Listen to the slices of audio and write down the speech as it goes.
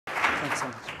Thanks so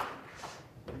much.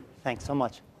 Thanks so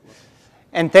much.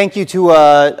 And thank you to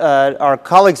our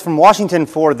colleagues from Washington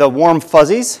for the warm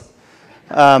fuzzies.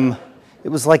 It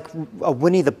was like a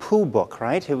Winnie the Pooh book,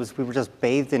 right? We were just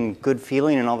bathed in good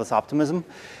feeling and all this optimism.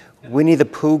 Winnie the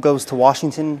Pooh goes to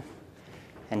Washington,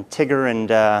 and Tigger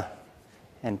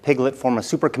and Piglet form a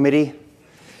super committee.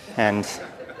 And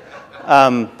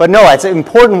but no, it's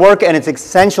important work, and it's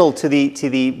essential to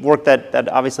the work that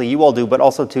obviously you all do, but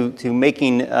also to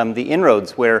making the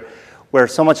inroads where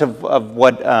so much of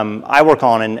what I work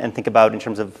on and think about in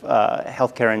terms of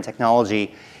healthcare and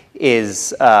technology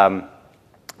is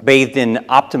bathed in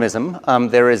optimism.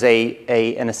 There is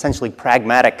an essentially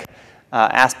pragmatic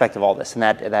aspect of all this, and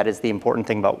that is the important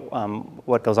thing about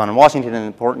what goes on in Washington, and the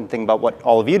important thing about what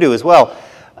all of you do as well.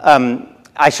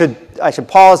 I should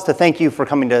pause to thank you for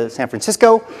coming to San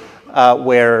Francisco,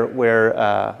 where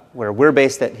we're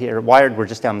based here at Wired. We're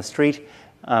just down the street,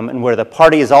 and where the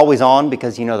party is always on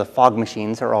because the fog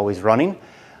machines are always running.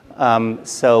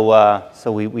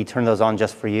 So we turn those on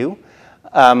just for you.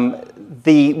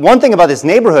 The one thing about this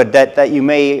neighborhood that you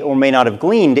may or may not have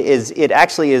gleaned is it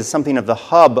actually is something of the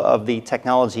hub of the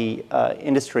technology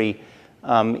industry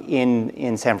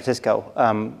in San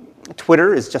Francisco.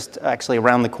 Twitter is just actually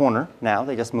around the corner now.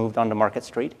 They just moved onto Market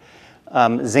Street.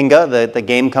 Zynga, the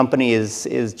game company,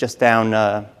 is just down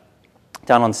on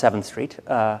 7th Street.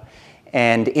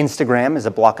 And Instagram is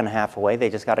a block and a half away. They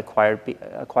just got acquired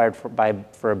for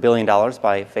 $1 billion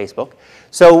by Facebook.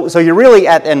 So you're really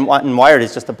and Wired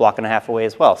is just a block and a half away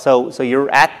as well. So you're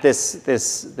at this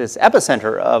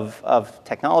epicenter of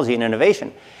technology and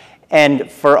innovation. And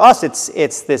for us,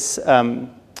 it's this.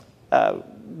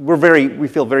 We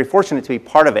feel very fortunate to be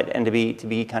part of it and to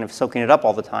be kind of soaking it up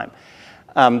all the time.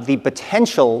 The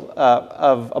potential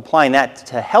of applying that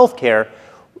to healthcare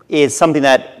is something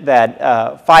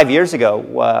that 5 years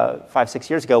ago, 6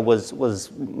 years ago,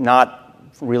 was not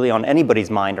really on anybody's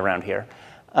mind around here.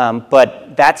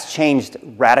 But that's changed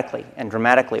radically and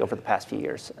dramatically over the past few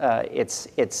years.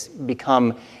 It's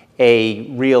become a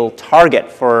real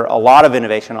target for a lot of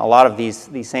innovation. A lot of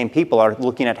these same people are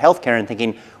looking at healthcare and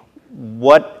thinking,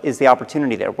 what is the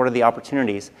opportunity there? What are the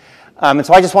opportunities? And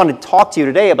so I just wanted to talk to you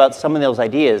today about some of those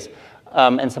ideas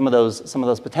and some of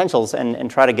those potentials,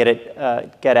 and try to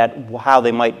get at how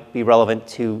they might be relevant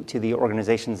to the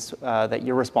organizations that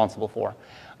you're responsible for.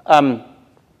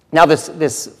 Now,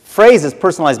 this phrase is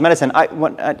personalized medicine.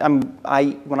 When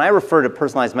I refer to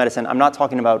personalized medicine, I'm not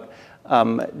talking about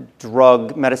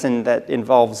drug medicine that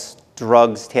involves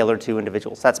drugs tailored to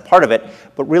individuals. That's part of it.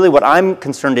 But really, what I'm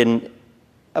concerned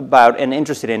about and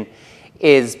interested in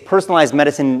is personalized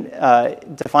medicine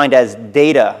defined as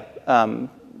data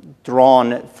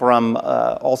drawn from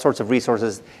all sorts of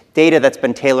resources, data that's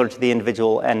been tailored to the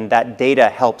individual, and that data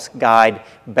helps guide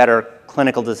better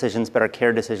clinical decisions, better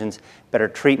care decisions, better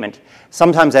treatment.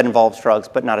 Sometimes that involves drugs,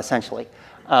 but not essentially.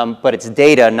 But it's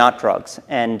data, not drugs.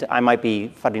 And I might be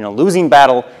fighting a losing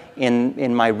battle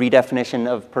in my redefinition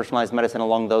of personalized medicine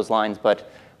along those lines, but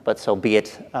so be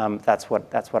it. That's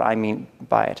what I mean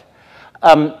by it.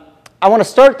 I want to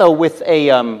start though with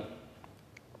let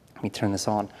me turn this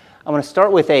on. I want to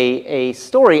start with a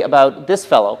story about this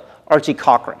fellow, Archie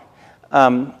Cochrane.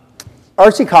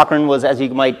 Archie Cochrane was, as you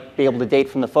might be able to date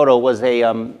from the photo, was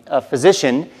a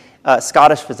physician, a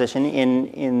Scottish physician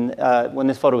when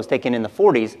this photo was taken in the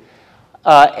 40s.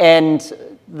 And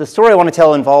the story I want to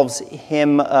tell involves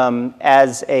him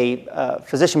as a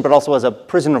physician, but also as a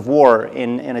prisoner of war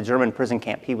in a German prison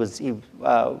camp. He was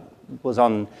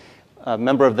on a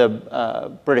member of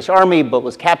the British Army, but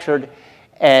was captured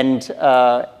and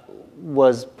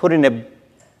was put in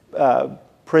a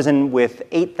prison with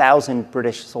 8,000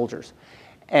 British soldiers.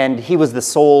 And he was the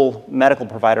sole medical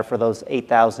provider for those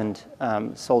 8,000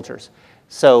 soldiers.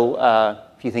 So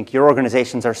if you think your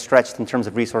organizations are stretched in terms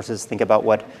of resources, think about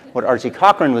what Archie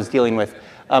Cochrane was dealing with.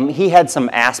 He had some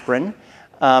aspirin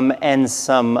and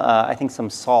some, I think,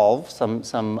 some salve,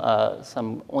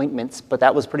 some ointments, but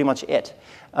that was pretty much it.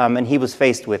 And he was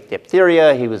faced with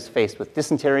diphtheria. He was faced with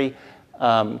dysentery.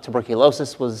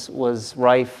 Tuberculosis was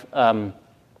rife.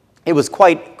 It was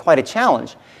quite a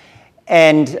challenge.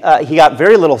 And he got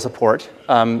very little support,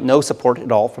 no support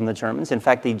at all from the Germans. In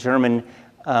fact, the German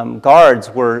guards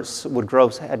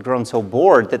had grown so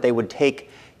bored that they would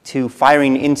take to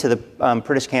firing into the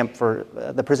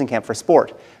prison camp for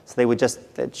sport. So they would just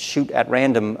shoot at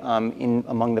random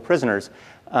among the prisoners.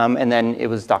 And then it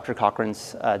was Dr.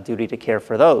 Cochrane's duty to care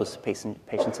for those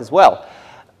patients as well.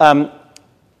 At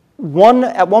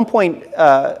one point,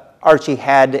 Archie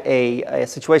had a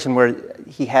situation where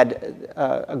he had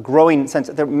a growing sense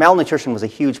that malnutrition was a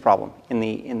huge problem in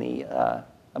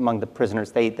among the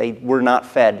prisoners. They were not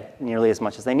fed nearly as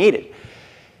much as they needed.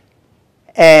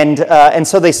 And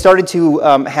so they started to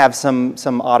have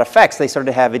some odd effects. They started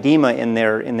to have edema in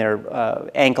their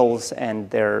ankles and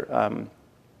their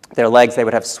legs. They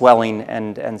would have swelling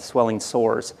and swelling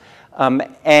sores.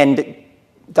 And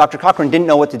Dr. Cochrane didn't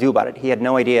know what to do about it. He had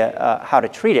no idea how to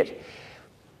treat it.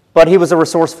 But he was a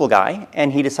resourceful guy,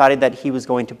 and he decided that he was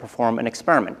going to perform an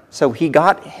experiment. So he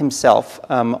got himself,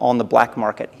 on the black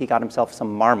market, he got himself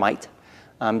some Marmite.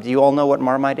 Do you all know what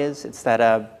Marmite is? It's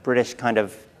that British kind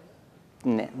of,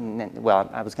 well,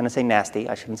 I was going to say nasty.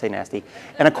 I shouldn't say nasty.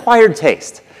 An acquired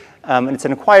taste. And it's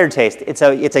an acquired taste. It's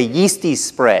a yeasty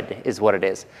spread is what it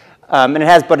is. And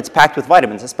but it's packed with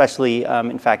vitamins, especially,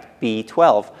 in fact,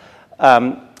 B12.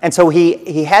 And so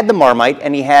he had the Marmite,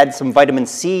 and he had some vitamin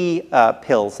C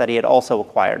pills that he had also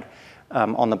acquired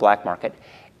on the black market.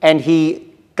 And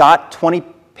he got 20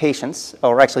 patients,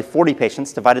 or actually 40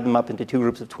 patients, divided them up into 2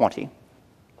 groups of 20,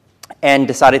 and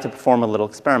decided to perform a little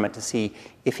experiment to see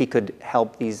if he could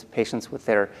help these patients with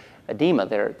their edema,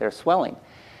 their swelling.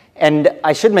 And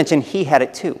I should mention he had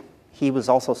it too. He was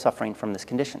also suffering from this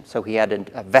condition. So he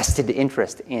had a vested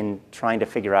interest in trying to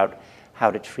figure out how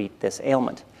to treat this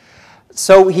ailment.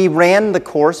 So he ran the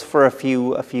course for a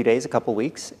few days, a couple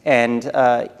weeks, and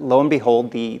lo and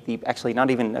behold, actually not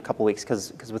even a couple weeks,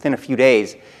 because within a few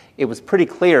days, it was pretty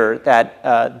clear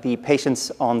that the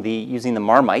patients using the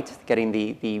Marmite, getting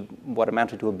the what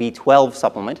amounted to a B12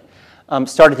 supplement,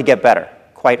 started to get better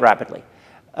quite rapidly.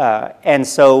 And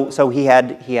so he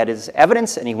had his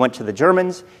evidence, and he went to the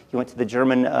Germans. He went to the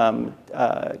German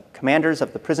commanders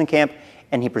of the prison camp,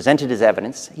 and he presented his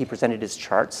evidence. He presented his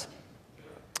charts.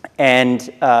 And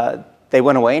they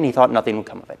went away, and he thought nothing would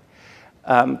come of it.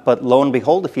 But lo and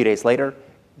behold, a few days later,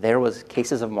 there was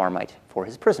cases of Marmite for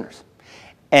his prisoners.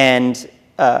 And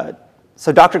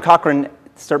so Dr. Cochrane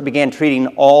began treating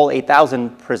all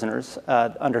 8,000 prisoners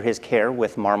under his care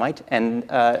with Marmite, and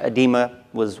edema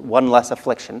was one less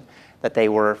affliction that they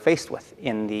were faced with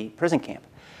in the prison camp.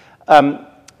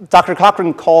 Dr.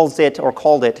 Cochrane called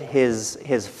it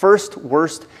his first,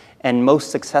 worst, and most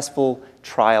successful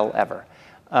trial ever.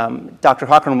 Dr.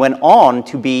 Cochrane went on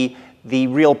to be the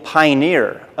real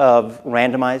pioneer of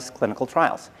randomized clinical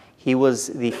trials. He was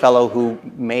the fellow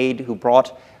who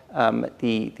brought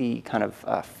the kind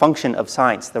of function of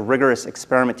science, the rigorous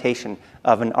experimentation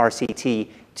of an RCT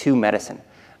to medicine.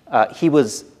 He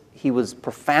was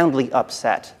profoundly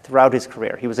upset throughout his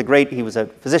career. He was a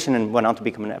physician and went on to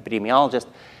become an epidemiologist,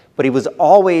 but he was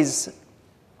always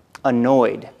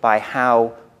annoyed by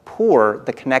how poor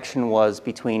the connection was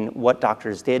between what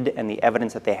doctors did and the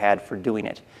evidence that they had for doing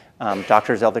it,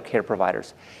 doctors, other care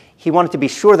providers. He wanted to be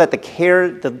sure that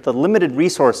the limited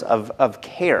resource of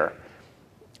care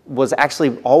was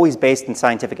actually always based in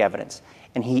scientific evidence.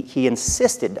 And he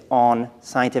insisted on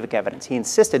scientific evidence. He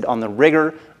insisted on the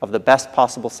rigor of the best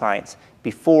possible science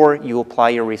before you apply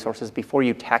your resources, before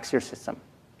you tax your system.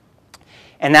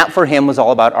 And that for him was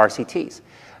all about RCTs.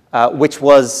 Which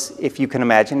was, if you can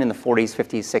imagine, in the 40s,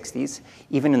 50s, 60s,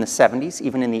 even in the 70s,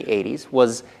 even in the 80s,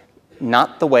 was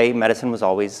not the way medicine was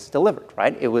always delivered,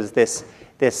 right? It was this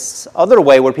other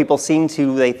way where people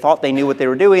they thought they knew what they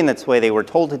were doing, that's the way they were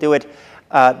told to do it.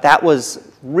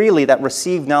 That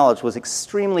received knowledge was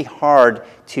extremely hard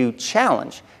to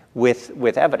challenge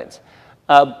with evidence.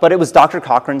 But it was Dr.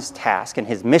 Cochrane's task and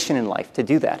his mission in life to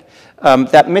do that.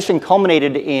 That mission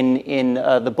culminated in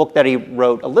the book that he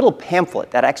wrote, a little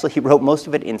pamphlet that actually he wrote most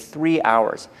of it in 3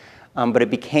 hours. But it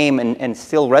became and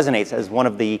still resonates as one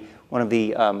of the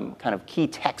kind of key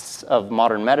texts of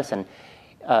modern medicine.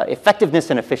 Effectiveness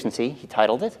and Efficiency, he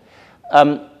titled it.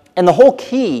 And the whole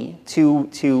key to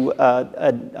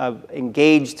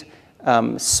engaged,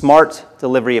 smart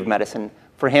delivery of medicine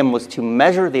for him was to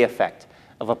measure the effect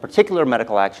of a particular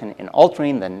medical action in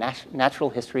altering the natural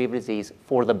history of disease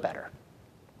for the better,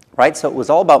 right? So it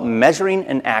was all about measuring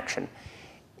an action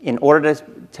in order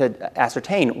to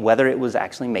ascertain whether it was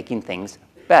actually making things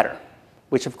better,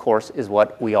 which of course is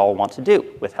what we all want to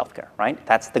do with healthcare, right?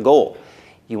 That's the goal.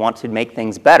 You want to make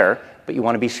things better, but you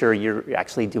want to be sure you're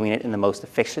actually doing it in the most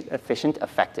efficient,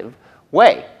 effective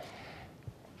way.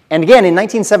 And again, in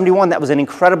 1971, that was an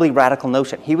incredibly radical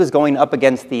notion. He was going up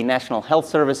against the National Health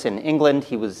Service in England.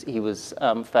 He was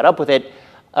fed up with it,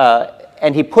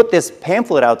 and he put this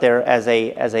pamphlet out there as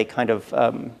a kind of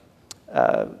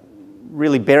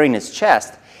really bearing his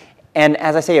chest. And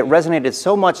as I say, it resonated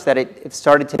so much that it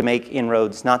started to make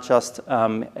inroads, not just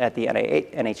at the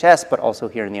NHS, but also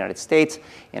here in the United States,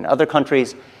 in other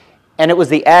countries. And it was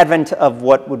the advent of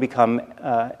what would become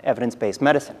evidence-based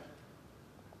medicine.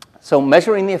 So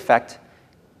measuring the effect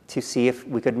to see if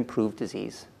we could improve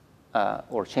disease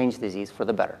or change disease for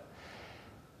the better.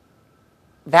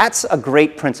 That's a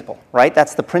great principle, right?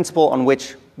 That's the principle on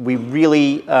which we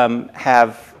really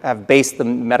have based the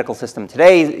medical system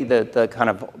today. The kind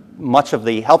of much of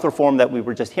the health reform that we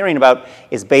were just hearing about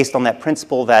is based on that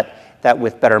principle that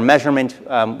with better measurement,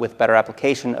 with better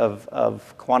application of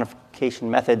quantification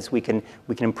methods, we can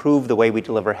improve the way we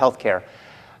deliver healthcare.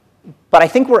 But I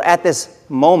think we're at this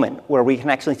moment where we can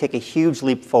actually take a huge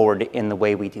leap forward in the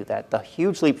way we do that. The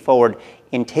huge leap forward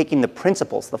in taking the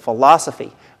principles, the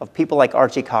philosophy of people like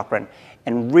Archie Cochran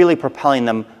and really propelling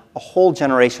them a whole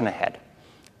generation ahead.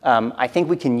 I think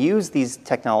we can use these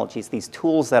technologies, these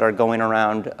tools that are going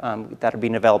around, that are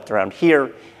being developed around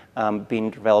here, being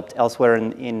developed elsewhere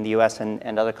in the US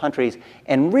and other countries,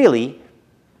 and really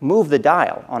move the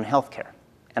dial on healthcare.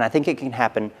 And I think it can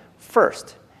happen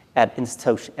first at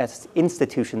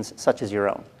institutions such as your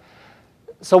own.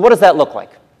 So what does that look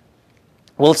like?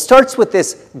 Well, it starts with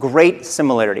this great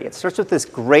similarity. It starts with this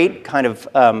great kind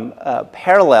of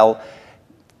parallel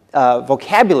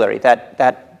vocabulary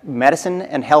that medicine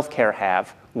and healthcare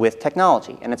have with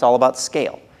technology, and it's all about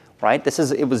scale, right?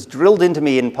 It was drilled into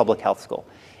me in public health school.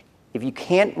 If you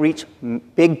can't reach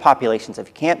big populations, if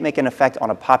you can't make an effect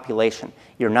on a population,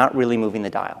 you're not really moving the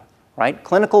dial. Right?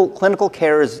 Clinical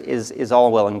care is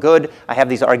all well and good. I have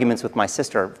these arguments with my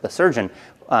sister, the surgeon,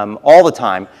 all the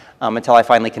time until I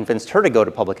finally convinced her to go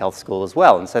to public health school as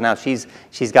well. And so now she's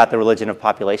got the religion of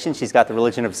population. She's got the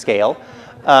religion of scale,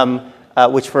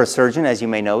 which for a surgeon, as you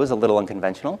may know, is a little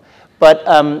unconventional.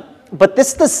 But this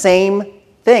is the same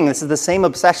thing. This is the same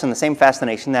obsession, the same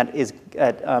fascination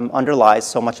that underlies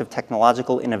so much of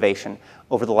technological innovation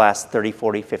over the last 30,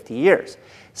 40, 50 years.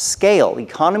 Scale,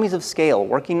 economies of scale,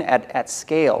 working at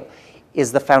scale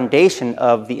is the foundation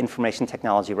of the information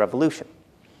technology revolution.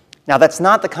 Now, that's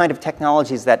not the kind of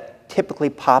technologies that typically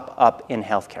pop up in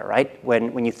healthcare, right?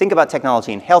 When you think about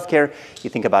technology in healthcare, you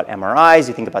think about MRIs,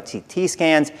 you think about CT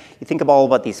scans, you think all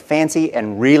about these fancy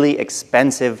and really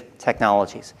expensive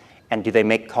technologies. And do they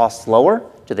make costs lower?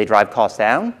 Do they drive costs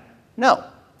down? No,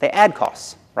 they add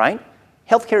costs, right?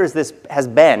 Healthcare is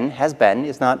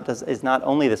not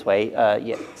only this way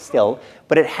yet still,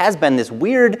 but it has been this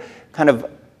weird kind of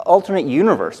alternate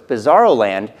universe, bizarro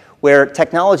land, where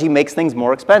technology makes things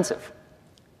more expensive.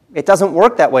 It doesn't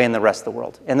work that way in the rest of the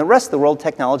world. In the rest of the world,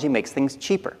 technology makes things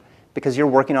cheaper because you're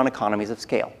working on economies of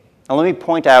scale. Now let me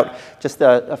point out just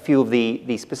a few of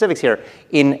the specifics here.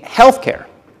 In healthcare,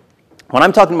 when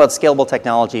I'm talking about scalable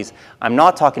technologies, I'm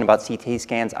not talking about CT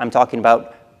scans, I'm talking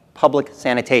about public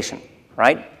sanitation.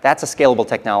 Right? That's a scalable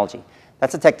technology.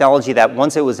 That's a technology that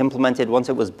once it was implemented, once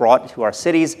it was brought to our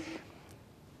cities,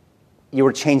 you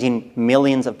were changing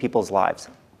millions of people's lives,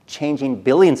 changing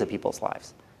billions of people's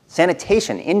lives.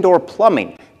 Sanitation, indoor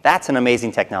plumbing, that's an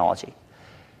amazing technology.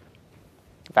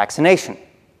 Vaccination,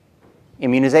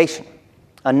 immunization,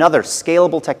 another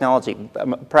scalable technology,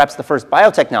 perhaps the first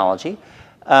biotechnology,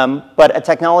 but a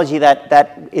technology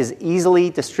that is easily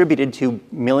distributed to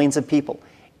millions of people.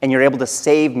 And you're able to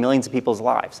save millions of people's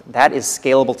lives. That is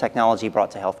scalable technology brought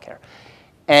to healthcare.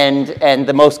 And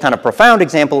the most kind of profound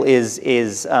example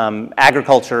is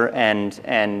agriculture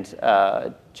and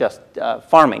just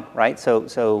farming, right?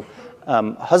 So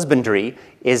husbandry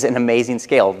is an amazing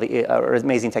scale, or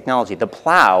amazing technology. The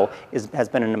plow has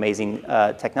been an amazing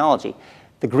technology.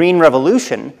 The Green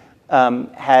Revolution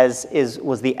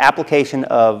was the application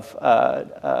of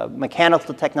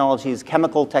mechanical technologies,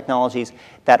 chemical technologies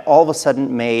that all of a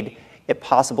sudden made it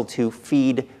possible to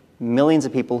feed millions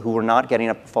of people who were not getting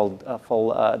a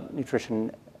full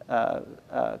nutrition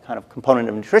kind of component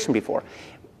of nutrition before.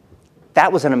 That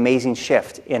was an amazing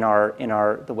shift in our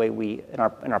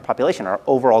population, our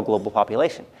overall global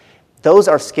population. Those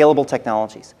are scalable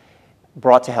technologies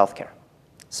brought to healthcare.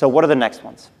 So what are the next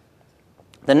ones?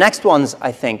 The next ones,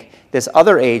 I think, this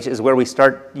other age is where we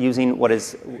start using what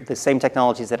is the same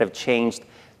technologies that have changed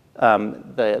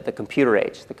the computer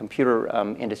age, the computer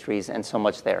industries, and so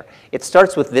much there. It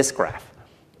starts with this graph,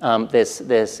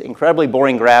 this incredibly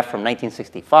boring graph from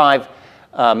 1965.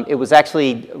 It was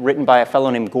actually written by a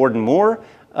fellow named Gordon Moore,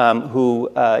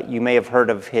 who you may have heard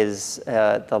of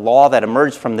the law that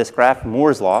emerged from this graph,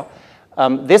 Moore's law.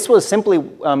 This was simply,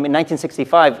 in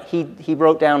 1965, he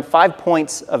wrote down 5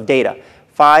 points of data.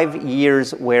 5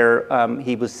 years where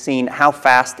he was seeing how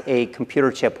fast a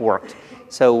computer chip worked.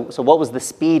 So what was the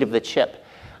speed of the chip?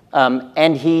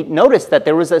 And he noticed that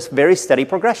there was this very steady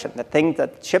progression,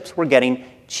 that chips were getting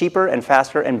cheaper and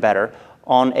faster and better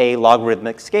on a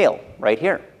logarithmic scale right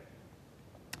here.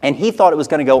 And he thought it was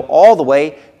going to go all the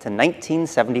way to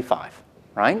 1975,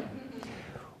 right?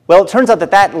 Well, it turns out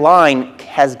that line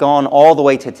has gone all the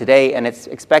way to today, and it's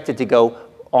expected to go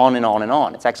on and on and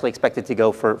on. It's actually expected to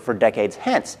go for decades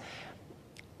hence.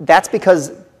 That's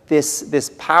because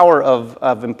this power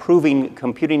of improving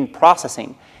computing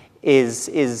processing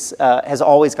has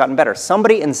always gotten better.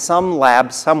 Somebody in some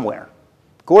lab somewhere,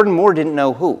 Gordon Moore didn't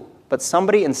know who, but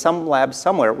somebody in some lab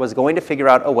somewhere was going to figure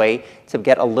out a way to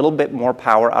get a little bit more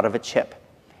power out of a chip.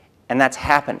 And that's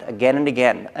happened again and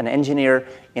again. An engineer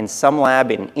in some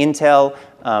lab in Intel,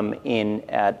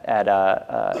 at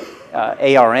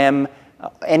ARM,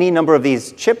 any number of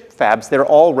these chip fabs, they're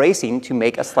all racing to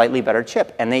make a slightly better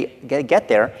chip. And they get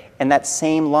there, and that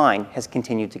same line has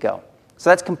continued to go. So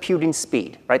that's computing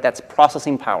speed, right? That's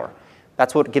processing power.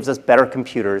 That's what gives us better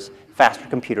computers, faster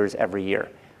computers every year.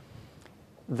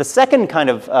 The second kind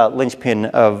of linchpin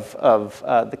of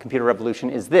the computer revolution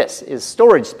is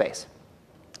storage space.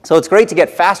 So it's great to get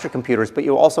faster computers, but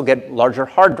you also get larger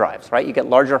hard drives, right? You get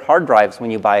larger hard drives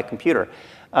when you buy a computer.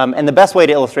 And the best way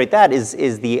to illustrate that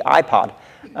is the iPod.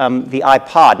 The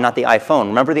iPod, not the iPhone.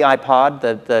 Remember the iPod,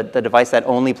 the device that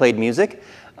only played music?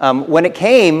 When it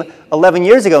came 11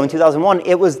 years ago in 2001,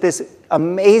 it was this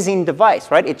amazing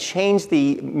device, right? It changed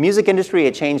the music industry.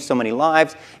 It changed so many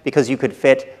lives because you could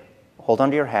fit, hold on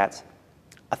to your hats,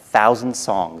 1,000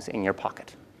 songs in your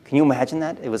pocket. Can you imagine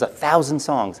that? It was 1,000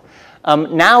 songs.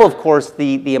 Now, of course,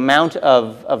 the amount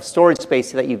of storage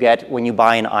space that you get when you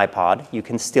buy an iPod, you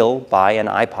can still buy an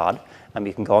iPod.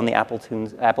 You can go on the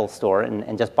Apple store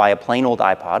and just buy a plain old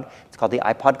iPod. It's called the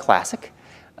iPod Classic.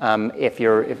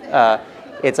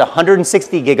 It's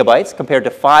 160 gigabytes compared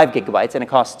to 5 gigabytes, and it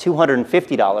costs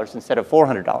 $250 instead of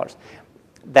 $400.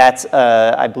 That's,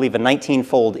 I believe, a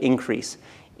 19-fold increase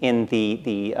in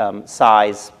the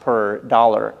size per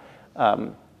dollar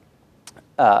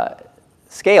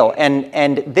scale.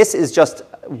 And this is just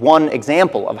one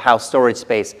example of how storage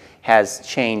space has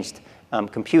changed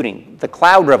computing. The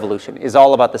cloud revolution is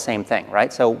all about the same thing,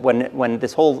 right? So when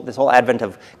this whole advent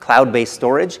of cloud-based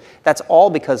storage, that's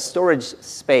all because storage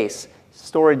space,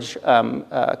 storage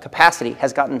capacity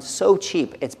has gotten so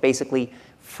cheap, it's basically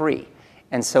free.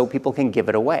 And so people can give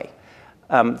it away.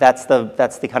 That's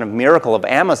the kind of miracle of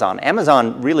Amazon.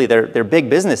 Amazon, really, their big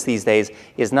business these days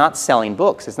is not selling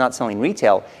books, it's not selling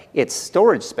retail, it's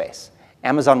storage space.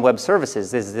 Amazon Web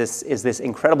Services is this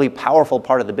incredibly powerful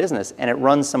part of the business, and it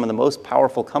runs some of the most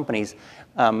powerful companies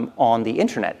on the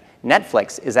internet.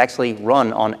 Netflix is actually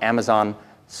run on Amazon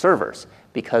servers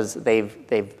because they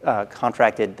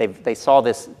saw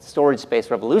this storage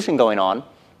space revolution going on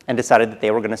and decided that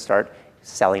they were going to start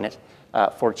selling it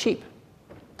for cheap.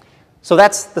 So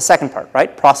that's the second part,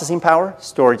 right? Processing power,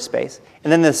 storage space.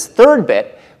 And then this third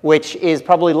bit, which is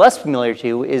probably less familiar to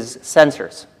you, is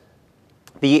sensors.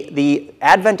 The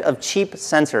advent of cheap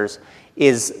sensors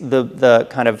is the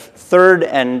kind of third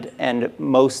and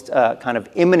most kind of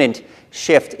imminent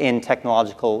shift in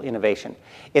technological innovation.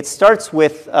 It starts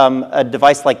with a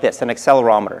device like this, an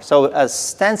accelerometer. So a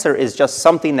sensor is just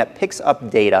something that picks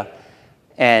up data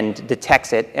and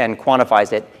detects it and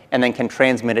quantifies it and then can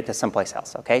transmit it to someplace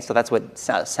else, okay? So that's what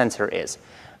a sensor is.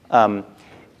 An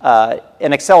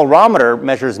accelerometer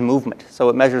measures movement. So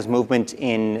it measures movement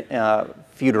in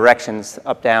few directions,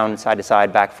 up, down, side to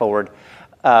side, back, forward.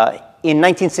 In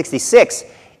 1966,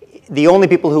 the only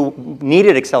people who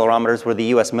needed accelerometers were the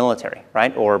US military,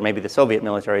 right? Or maybe the Soviet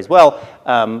military as well.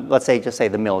 Let's say, just say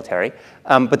the military.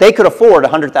 But they could afford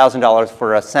 $100,000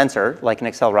 for a sensor, like an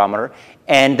accelerometer,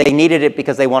 and they needed it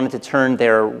because they wanted to turn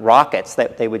their rockets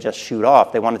that they would just shoot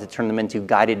off, they wanted to turn them into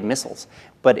guided missiles.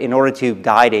 But in order to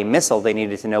guide a missile, they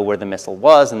needed to know where the missile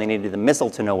was, and they needed the missile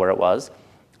to know where it was.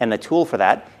 And the tool for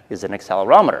that is an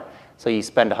accelerometer. So you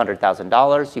spend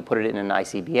 $100,000, you put it in an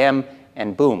ICBM,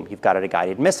 and boom, you've got a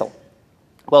guided missile.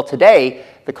 Well, today,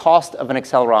 the cost of an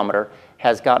accelerometer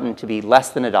has gotten to be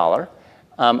less than $1,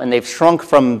 and they've shrunk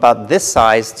from about this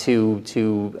size to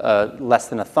less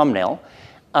than a thumbnail,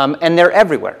 and they're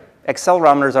everywhere.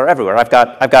 Accelerometers are everywhere. I've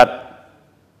got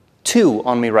two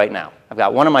on me right now. I've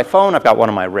got one on my phone, I've got one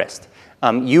on my wrist.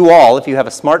 You all, if you have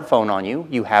a smartphone on you,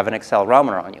 you have an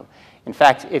accelerometer on you. In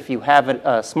fact, if you have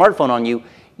a smartphone on you,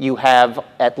 you have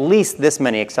at least this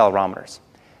many accelerometers,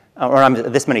 or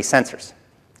this many sensors.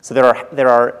 So there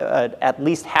are at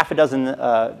least half a dozen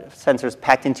sensors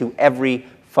packed into every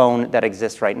phone that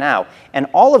exists right now. And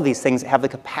all of these things have the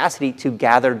capacity to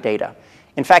gather data.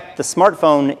 In fact, the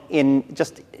smartphone,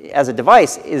 just as a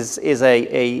device, is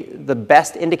the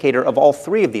best indicator of all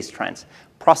three of these trends: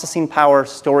 processing power,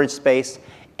 storage space,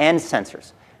 and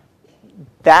sensors.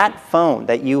 That phone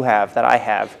that you have, that I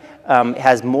have,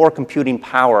 has more computing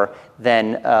power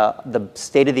than the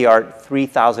state-of-the-art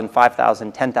 $3,000,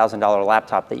 $5,000, $10,000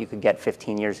 laptop that you could get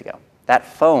 15 years ago. That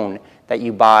phone that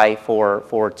you buy for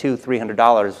 $200,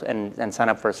 $300 and sign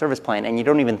up for a service plan, and you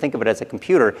don't even think of it as a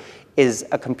computer, is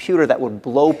a computer that would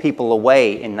blow people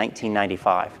away in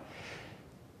 1995.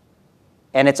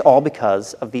 And it's all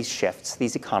because of these shifts,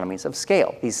 these economies of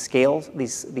scale.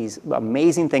 These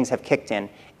amazing things have kicked in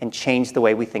and changed the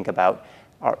way we think about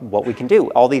what we can do.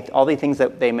 All these things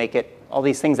that make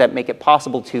it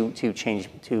possible to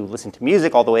listen to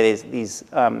music, all the way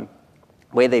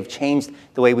way they've changed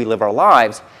the way we live our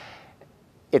lives.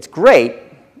 It's great,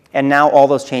 and now all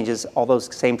those changes, all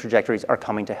those same trajectories are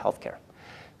coming to healthcare.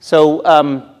 So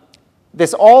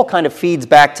this all kind of feeds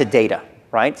back to data.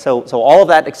 Right? So all of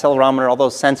that accelerometer, all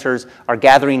those sensors are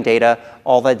gathering data.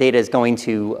 All that data is going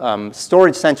to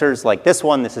storage centers like this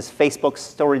one. This is Facebook's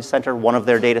storage center, one of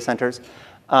their data centers.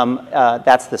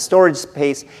 That's the storage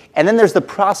space. And then there's the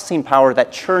processing power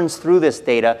that churns through this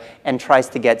data and tries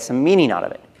to get some meaning out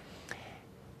of it.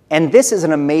 And this is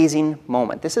an amazing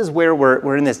moment. This is where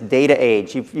we're in this data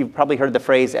age. You've probably heard the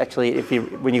phrase, actually,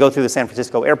 when you go through the San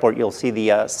Francisco airport, you'll see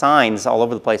the signs all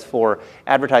over the place for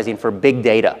advertising for big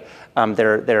data.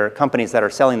 There are companies that are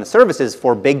selling the services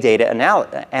for big data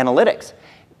analytics.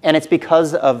 And it's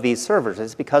because of these servers.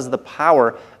 It's because of the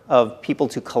power of people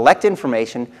to collect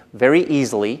information very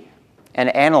easily and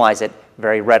analyze it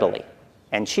very readily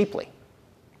and cheaply.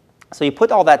 So you put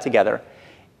all that together,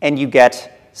 and you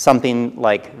get something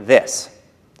like this.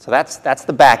 So that's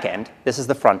the back end. This is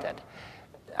the front end.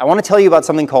 I want to tell you about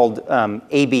something called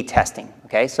A/B testing.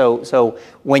 Okay, so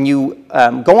when you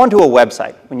go onto a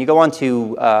website, when you go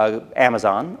onto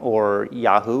Amazon or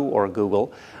Yahoo or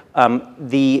Google,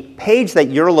 the page that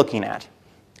you're looking at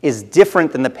is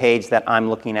different than the page that I'm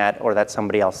looking at or that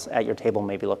somebody else at your table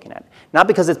may be looking at. Not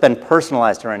because it's been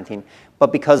personalized or anything,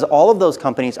 but because all of those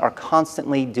companies are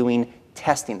constantly doing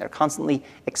testing. They're constantly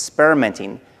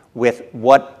experimenting with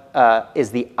what is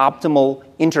the optimal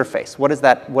interface. What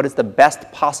is the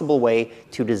best possible way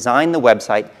to design the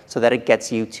website so that it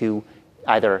gets you to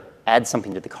either add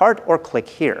something to the cart or click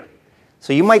here.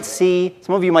 So you might see,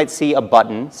 some of you might see a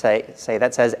button, say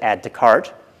that says add to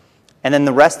cart, and then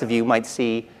the rest of you might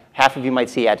see, half of you might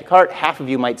see add to cart, half of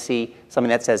you might see something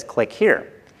that says click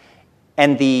here.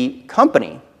 And the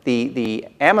company, the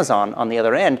Amazon on the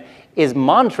other end, is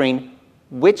monitoring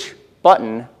which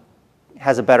button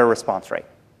has a better response rate,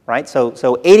 right? So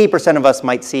 80% of us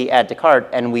might see add to cart,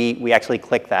 and we actually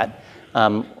click that.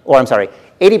 Or I'm sorry,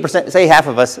 80%, say half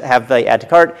of us have the add to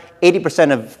cart,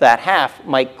 80% of that half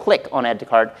might click on add to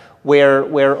cart,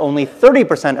 where only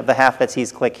 30% of the half that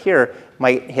sees click here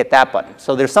might hit that button.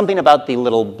 So there's something about the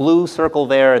little blue circle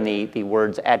there and the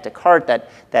words add to cart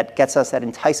that gets us, that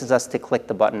entices us to click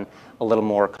the button a little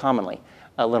more commonly,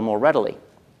 a little more readily.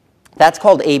 That's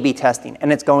called A/B testing,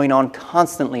 and it's going on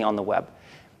constantly on the web.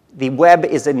 The web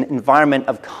is an environment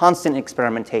of constant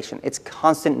experimentation. It's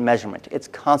constant measurement. It's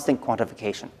constant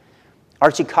quantification.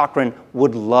 Archie Cochran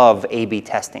would love A/B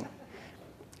testing.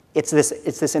 It's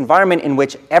this environment in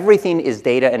which everything is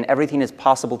data and everything is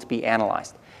possible to be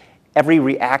analyzed. Every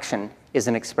reaction is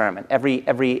an experiment.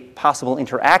 Every possible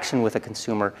interaction with a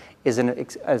consumer is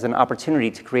an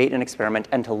opportunity to create an experiment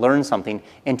and to learn something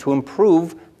and to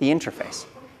improve the interface.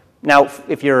 Now,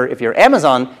 if you're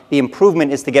Amazon, the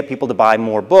improvement is to get people to buy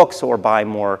more books or buy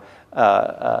more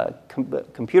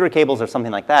computer cables or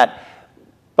something like that.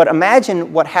 But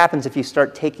imagine what happens if you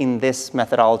start taking this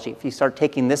methodology, if you start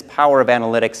taking this power of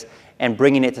analytics and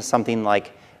bringing it to something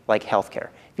like healthcare.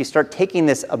 If you start taking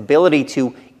this ability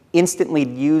to instantly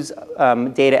use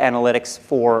data analytics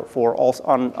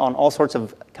on all sorts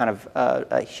of kind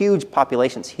of huge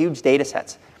populations, huge data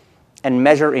sets, and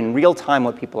measure in real time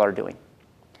what people are doing.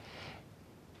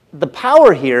 The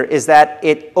power here is that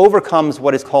it overcomes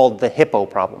what is called the hippo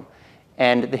problem.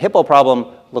 And the hippo problem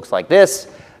looks like this.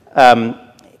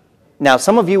 Now,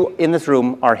 some of you in this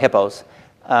room are hippos.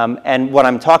 And what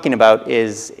I'm talking about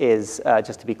is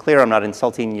just to be clear, I'm not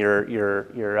insulting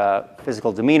your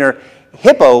physical demeanor.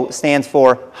 Hippo stands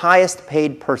for highest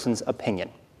paid person's opinion.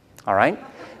 All right?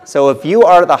 So if you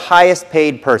are the highest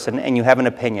paid person and you have an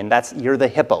opinion, you're the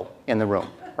hippo in the room,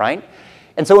 right?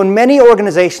 And so in many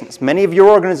organizations, many of your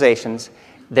organizations,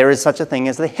 there is such a thing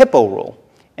as the hippo rule.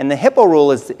 And the hippo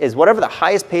rule is whatever the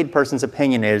highest paid person's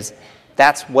opinion is,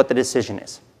 that's what the decision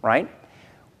is, right?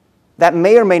 That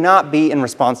may or may not be in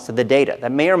response to the data.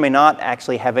 That may or may not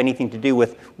actually have anything to do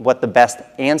with what the best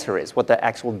answer is, what the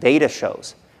actual data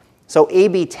shows. So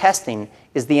A/B testing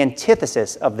is the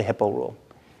antithesis of the hippo rule.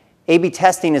 A/B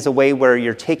testing is a way where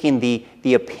you're taking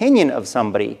the opinion of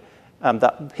somebody,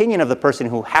 the opinion of the person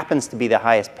who happens to be the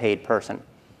highest paid person,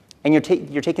 and you're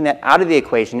taking that out of the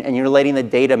equation and you're letting the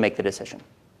data make the decision.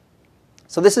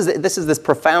 So this is this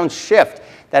profound shift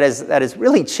that has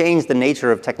really changed the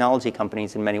nature of technology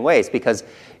companies in many ways, because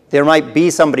there might be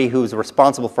somebody who's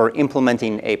responsible for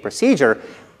implementing a procedure,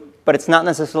 but it's not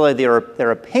necessarily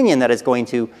their opinion that is going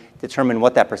to determine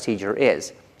what that procedure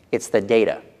is. It's the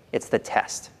data. It's the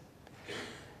test.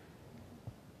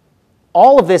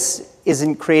 All of this is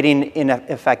creating, in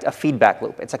effect, a feedback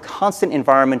loop. It's a constant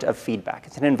environment of feedback.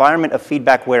 It's an environment of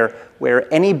feedback where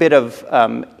any bit of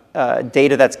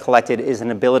data that's collected is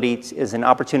an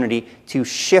opportunity to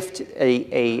shift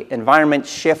a environment,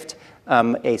 shift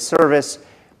a service,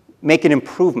 make an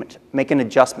improvement, make an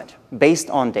adjustment based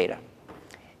on data.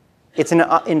 It's an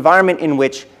environment in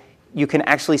which you can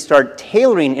actually start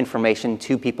tailoring information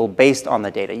to people based on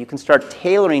the data. You can start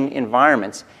tailoring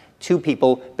environments to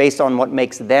people based on what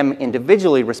makes them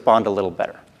individually respond a little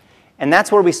better. And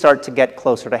that's where we start to get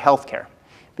closer to healthcare.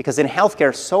 Because in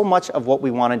healthcare, so much of what we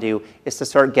want to do is to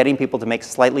start getting people to make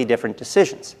slightly different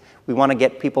decisions. We want to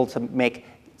get people to make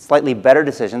slightly better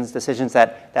decisions, decisions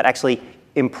that actually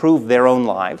improve their own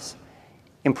lives,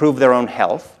 improve their own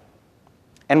health.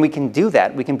 And we can do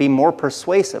that. We can be more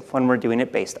persuasive when we're doing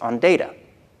it based on data.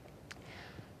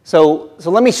 So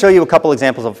let me show you a couple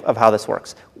examples of how this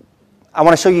works. I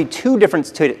want to show you two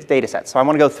different data sets. So I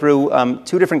want to go through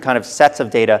two different kind of sets of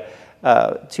data,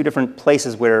 two different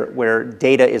places where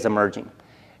data is emerging.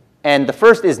 And the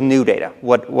first is new data,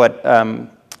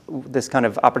 this kind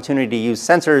of opportunity to use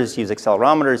sensors, use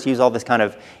accelerometers, use all this kind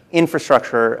of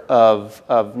infrastructure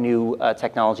of new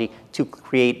technology to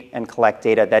create and collect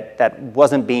data that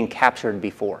wasn't being captured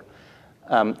before.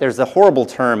 There's a horrible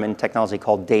term in technology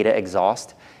called data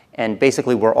exhaust. And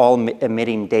basically, we're all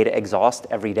emitting data exhaust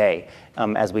every day.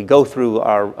 As we go through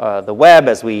the web,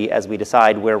 as we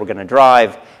decide where we're going to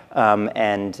drive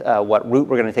and what route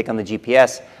we're going to take on the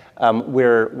GPS,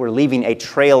 we're leaving a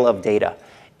trail of data.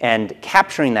 And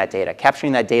capturing that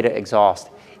data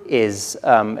exhaust is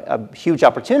a huge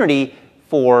opportunity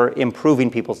for improving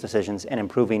people's decisions and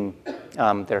improving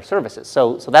their services.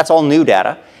 So that's all new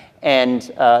data. And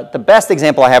the best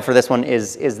example I have for this one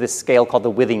is this scale called the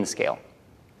Withing scale.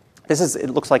 It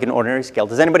looks like an ordinary scale.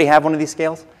 Does anybody have one of these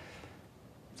scales?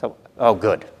 Oh,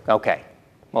 good. Okay.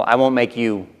 Well, I won't make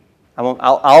you.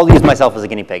 I'll use myself as a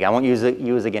guinea pig. I won't use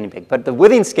you as a guinea pig. But the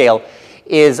Withing scale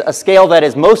is a scale that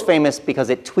is most famous because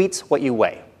it tweets what you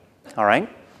weigh. All right.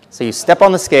 So you step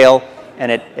on the scale, and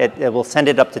it will send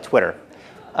it up to Twitter.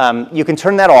 You can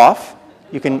turn that off.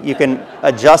 You can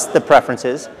adjust the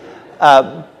preferences.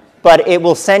 But it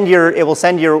will send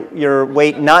your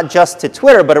weight not just to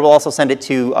Twitter, but it will also send it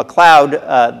to a cloud,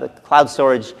 the cloud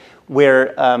storage,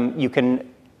 where you can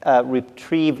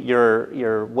retrieve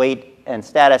your weight and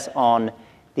status on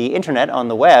the internet, on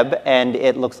the web, and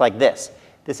it looks like this.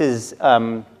 This is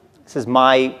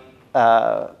my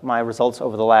results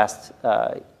over the last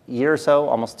year or so,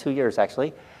 almost 2 years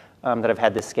actually, that I've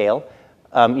had this scale.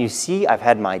 You see, I've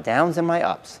had my downs and my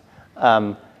ups.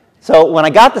 So when I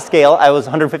got the scale, I was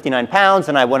 159 pounds,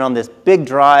 and I went on this big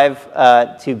drive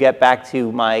to get back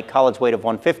to my college weight of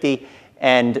 150.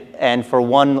 And for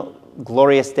one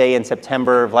glorious day in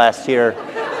September of last year,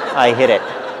 I hit it.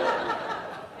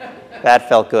 That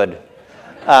felt good.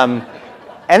 And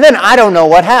then I don't know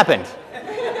what happened.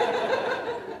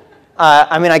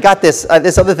 I got this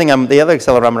other thing. The other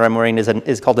accelerometer I'm wearing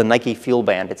is called a Nike Fuel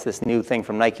Band. It's this new thing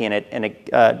from Nike, and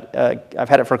I've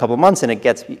had it for a couple of months, and it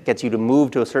gets you to move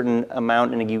to a certain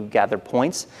amount, and you gather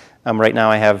points. Right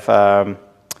now I have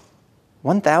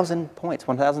 1,000 points,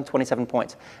 1,027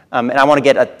 points, and I want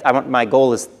to my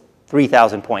goal is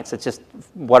 3,000 points. It's just,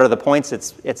 what are the points?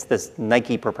 It's this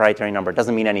Nike proprietary number. It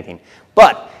doesn't mean anything,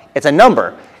 but it's a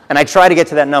number, and I try to get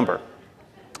to that number.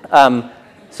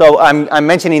 So I'm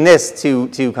mentioning this to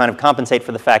kind of compensate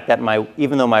for the fact that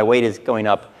even though my weight is going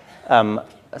up,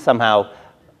 somehow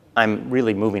I'm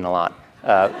really moving a lot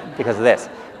because of this.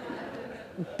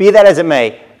 Be that as it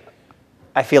may,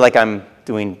 I feel like I'm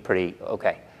doing pretty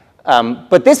okay.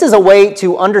 But this is a way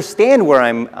to understand where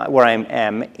I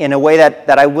am in a way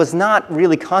that I was not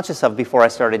really conscious of before I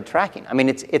started tracking. I mean,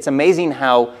 it's amazing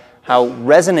how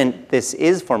resonant this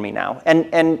is for me now.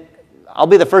 And I'll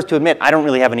be the first to admit I don't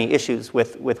really have any issues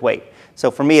with weight.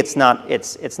 So for me, it's not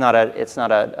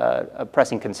a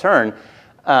pressing concern.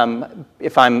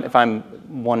 If I'm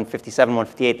 157,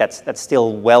 158, that's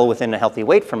still well within a healthy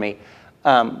weight for me.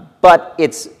 But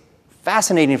it's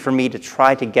fascinating for me to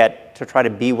try to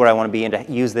be where I want to be and to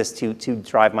use this to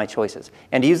drive my choices,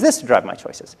 and to use this to drive my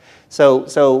choices. So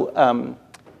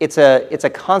it's a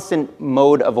constant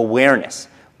mode of awareness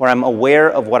where I'm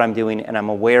aware of what I'm doing, and I'm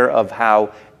aware of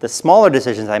how the smaller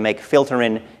decisions I make filter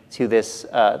in to this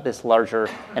larger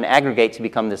and aggregate to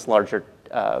become this larger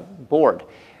board.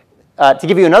 To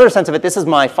give you another sense of it, this is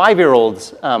my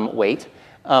 5-year-old's weight.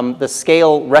 The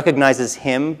scale recognizes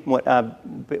him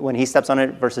when he steps on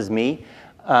it versus me,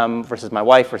 versus my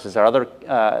wife, versus our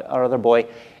other boy.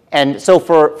 And so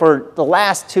for the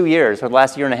last 2 years, or the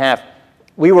last year and a half,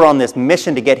 we were on this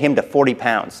mission to get him to 40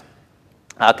 pounds.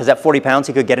 Because at 40 pounds,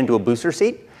 he could get into a booster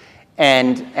seat.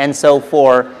 And so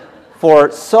for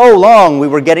so long,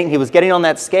 he was getting on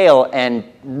that scale, and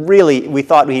really, we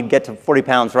thought he'd get to 40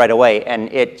 pounds right away,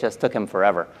 and it just took him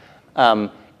forever.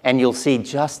 And you'll see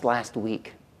just last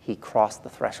week, he crossed the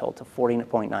threshold to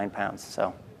 40.9 pounds.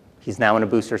 So he's now in a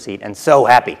booster seat and so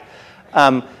happy.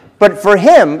 But for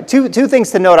him, two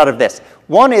things to note out of this.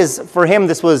 One is, for him,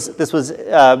 this was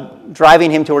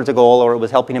driving him towards a goal, or it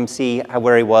was helping him see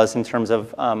where he was in terms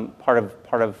of part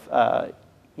of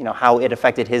how it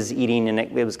affected his eating, and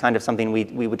it was kind of something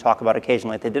we would talk about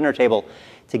occasionally at the dinner table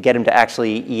to get him to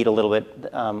actually eat a little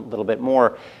bit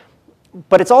more.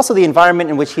 But it's also the environment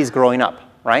in which he's growing up,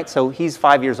 right? So he's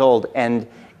 5 years old, and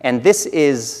this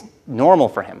is normal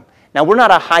for him. Now, we're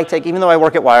not a high-tech, even though I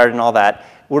work at Wired and all that,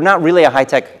 we're not really a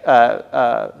high-tech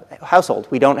household.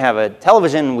 We don't have a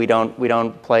television. We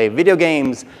don't play video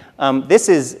games. This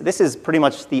is pretty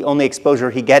much the only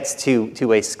exposure he gets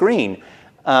to a screen,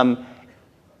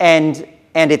 and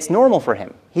it's normal for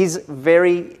him. He's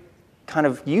very kind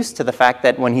of used to the fact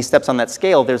that when he steps on that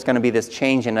scale, there's going to be this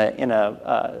change in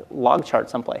a log chart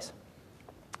someplace.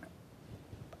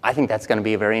 I think that's going to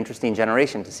be a very interesting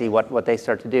generation to see what they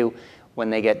start to do when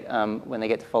they get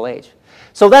to full age.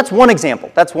 So that's one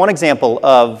example. That's one example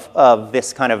of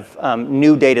this kind of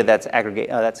new data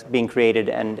that's being created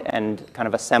and kind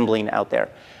of assembling out there.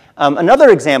 Another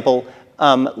example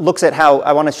looks at how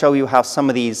I want to show you how some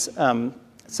of these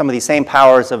same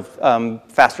powers of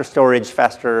faster storage,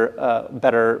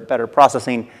 better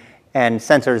processing, and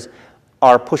sensors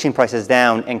are pushing prices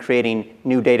down and creating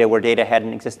new data where data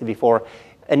hadn't existed before.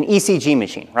 An ECG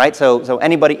machine, right? So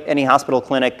any hospital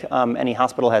clinic, any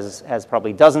hospital has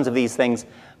probably dozens of these things.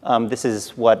 This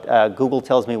is what Google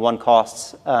tells me one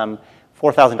costs.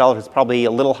 $4,000 is probably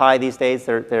a little high these days.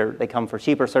 They come for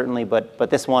cheaper, certainly, but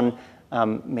this one,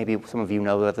 maybe some of you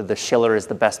know that the Schiller is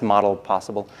the best model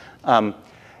possible.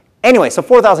 Anyway, so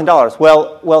 $4,000.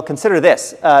 Well, consider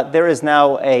this. There is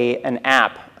now an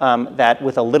app that,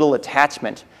 with a little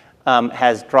attachment,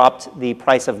 has dropped the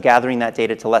price of gathering that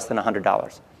data to less than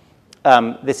 $100.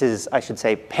 This is, I should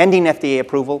say, pending FDA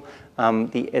approval.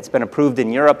 It's been approved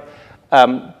in Europe.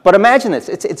 But imagine this.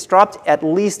 It's dropped at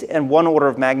least in one order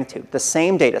of magnitude. The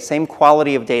same data, same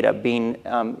quality of data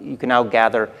you can now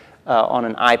gather on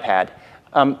an iPad.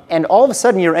 And all of a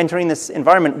sudden, you're entering this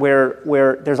environment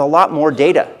where there's a lot more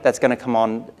data that's going to come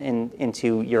on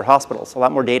into your hospitals, a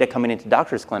lot more data coming into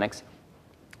doctors' clinics,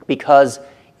 because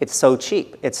it's so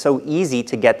cheap. It's so easy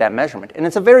to get that measurement. And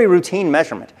it's a very routine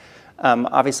measurement.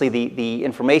 Obviously, the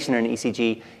information in an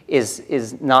ECG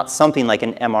is not something like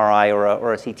an MRI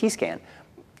or a CT scan.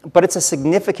 But it's a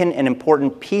significant and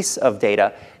important piece of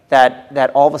data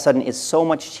that all of a sudden is so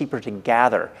much cheaper to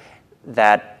gather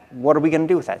that what are we going to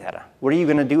do with that data? What are you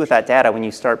going to do with that data when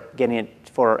you start getting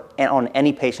it on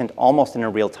any patient almost in a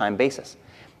real-time basis?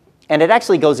 And it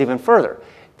actually goes even further.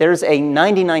 There's a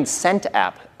 99-cent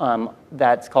app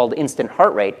that's called Instant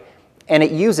Heart Rate, and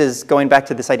it uses, going back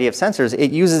to this idea of sensors,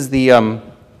 it uses the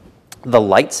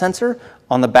light sensor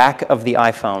on the back of the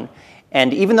iPhone.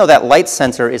 And even though that light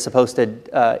sensor is supposed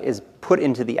to, is put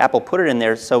into the, Apple put it in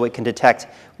there so it can detect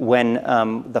when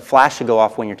the flash should go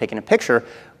off when you're taking a picture,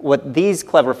 what these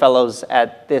clever fellows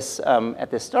at this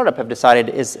startup have decided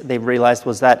is, they've realized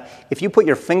was that if you put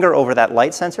your finger over that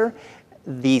light sensor,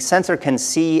 the sensor can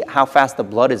see how fast the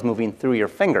blood is moving through your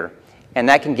finger, and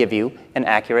that can give you an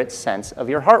accurate sense of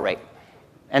your heart rate.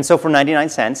 And so for 99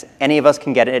 cents, any of us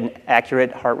can get an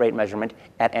accurate heart rate measurement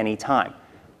at any time.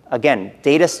 Again,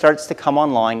 data starts to come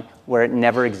online where it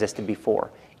never existed before.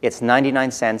 It's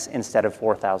 99 cents instead of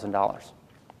 $4,000.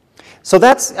 So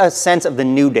that's a sense of the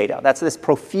new data. That's this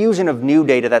profusion of new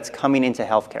data that's coming into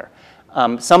healthcare.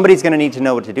 Somebody's going to need to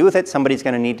know what to do with it. Somebody's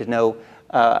going to need to know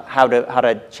how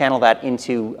to channel that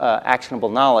into actionable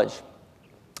knowledge.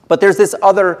 But there's this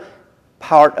other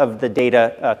part of the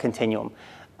data continuum.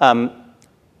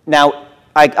 Now,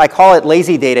 I call it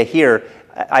lazy data here.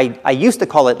 I used to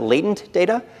call it latent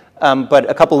data, but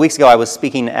a couple of weeks ago I was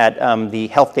speaking at the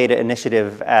Health Data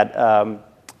Initiative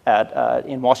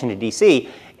in Washington, D.C.,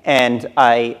 and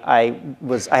I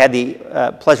had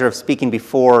the pleasure of speaking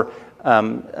before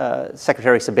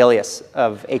Secretary Sebelius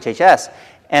of HHS,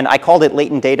 and I called it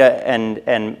latent data, and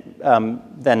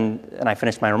I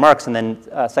finished my remarks, and then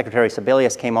Secretary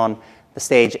Sebelius came on the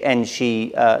stage, and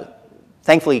she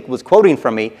thankfully was quoting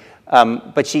from me,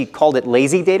 but she called it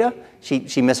lazy data.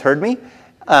 She misheard me.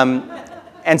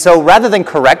 And so rather than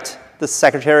correct the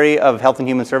Secretary of Health and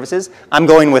Human Services, I'm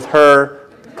going with her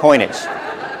coinage.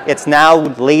 It's now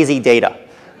lazy data,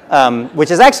 which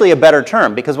is actually a better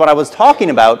term, because what I was talking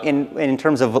about in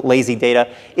terms of lazy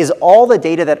data is all the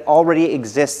data that already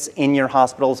exists in your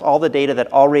hospitals, all the data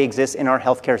that already exists in our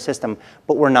healthcare system,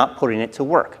 but we're not putting it to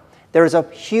work. There is a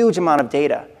huge amount of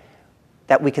data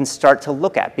that we can start to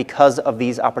look at because of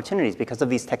these opportunities, because of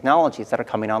these technologies that are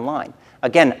coming online.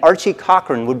 Again, Archie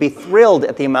Cochran would be thrilled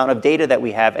at the amount of data that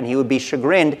we have, and he would be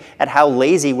chagrined at how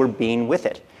lazy we're being with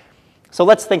it. So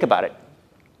let's think about it.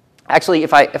 Actually,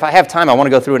 if I have time, I want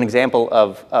to go through an example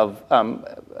of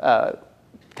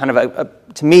kind of,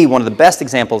 to me, one of the best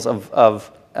examples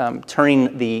of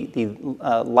turning the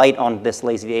light on this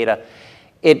lazy data.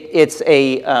 It's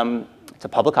a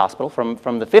public hospital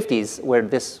from the 50s where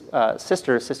this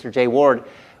Sister J. Ward,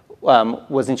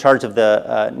 was in charge of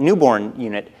the newborn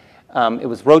unit. It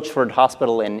was Rochford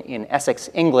Hospital in Essex,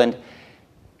 England.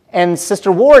 And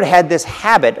Sister Ward had this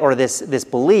habit or this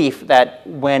belief that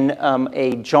when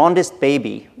a jaundiced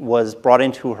baby was brought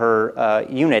into her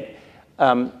unit,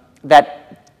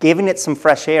 that giving it some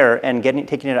fresh air and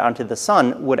taking it onto the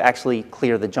sun would actually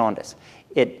clear the jaundice.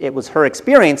 It was her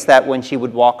experience that when she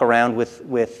would walk around with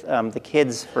the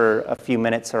kids for a few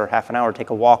minutes or half an hour,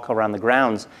 take a walk around the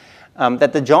grounds,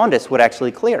 that the jaundice would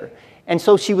actually clear. And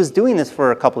so she was doing this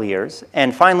for a couple of years,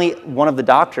 and finally one of the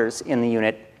doctors in the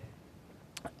unit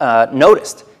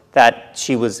noticed that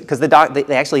she was, because they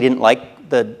actually didn't like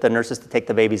the nurses to take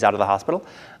the babies out of the hospital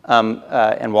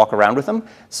and walk around with them.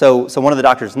 So one of the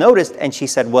doctors noticed, and she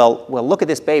said, well, look at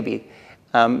this baby.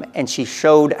 And she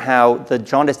showed how the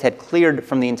jaundice had cleared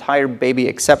from the entire baby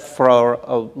except for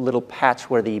a little patch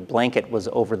where the blanket was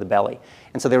over the belly.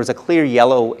 And so there was a clear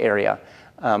yellow area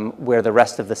where the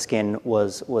rest of the skin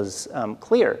was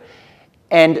clear.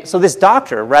 And so this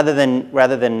doctor, rather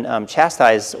than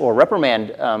chastise or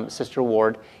reprimand Sister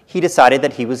Ward, he decided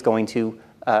that he was going to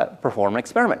perform an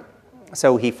experiment.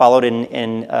 So he followed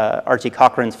in Archie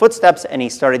Cochran's footsteps, and he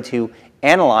started to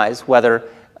analyze whether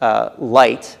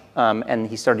light, and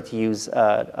he started to use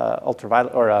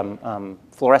ultraviolet or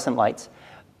fluorescent lights,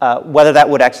 whether that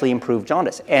would actually improve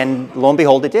jaundice. And lo and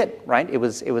behold, it did, right? It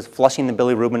was flushing the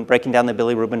bilirubin, breaking down the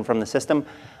bilirubin from the system.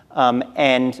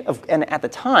 And at the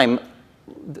time,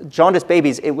 jaundiced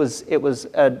babies, it was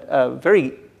a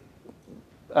very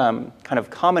kind of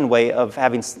common way of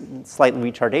having slight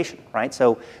retardation, right?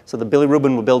 So the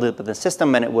bilirubin would build up in the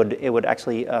system, and it would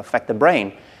actually affect the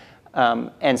brain.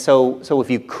 And so if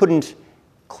you couldn't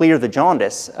clear the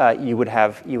jaundice, you would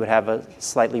have a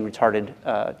slightly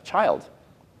retarded child.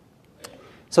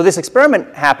 So this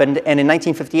experiment happened, and in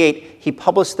 1958, he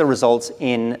published the results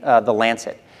in The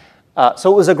Lancet.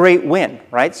 So it was a great win,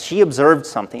 right? She observed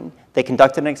something, they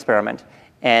conducted an experiment,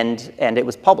 and it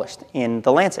was published in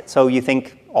The Lancet. So you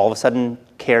think all of a sudden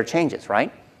care changes,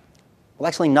 right? Well,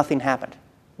 actually nothing happened.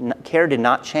 Care did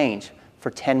not change for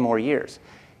 10 more years.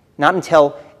 Not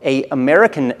until an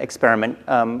American experiment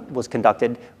was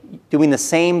conducted, doing the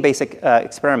same basic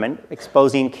experiment,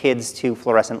 exposing kids to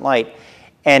fluorescent light.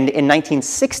 And in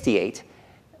 1968,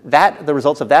 the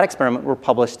results of that experiment were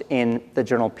published in the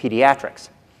journal Pediatrics.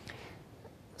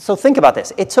 So think about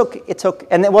this. It took,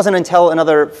 and it wasn't until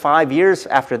another 5 years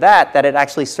after that that it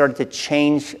actually started to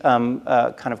change kind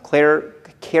of care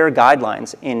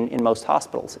guidelines in most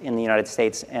hospitals in the United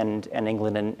States and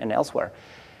England and elsewhere.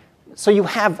 So you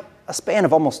have a span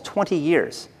of almost 20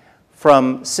 years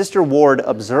from Sister Ward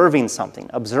observing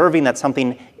that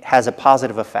something has a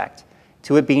positive effect,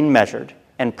 to it being measured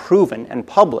and proven and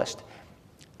published,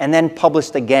 and then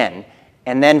published again,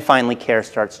 and then finally care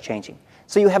starts changing.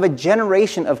 So you have a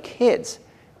generation of kids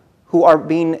who are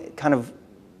being kind of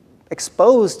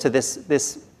exposed to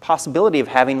this possibility of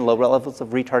having low levels of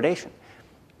retardation,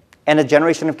 and a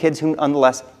generation of kids who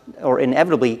nonetheless, or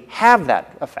inevitably, have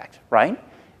that effect, right?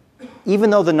 Even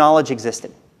though the knowledge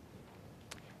existed.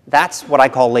 That's what I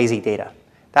call lazy data.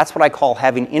 That's what I call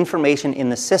having information in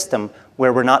the system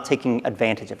where we're not taking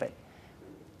advantage of it.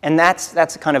 And that's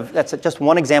just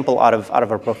one example out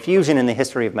of a profusion in the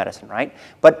history of medicine, right?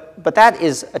 But that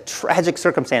is a tragic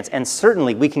circumstance, and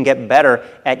certainly we can get better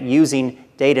at using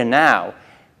data now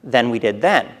than we did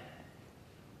then.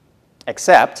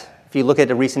 Except, if you look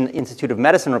at a recent Institute of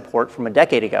Medicine report from a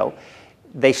decade ago,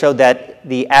 they showed that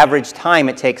the average time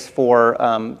it takes for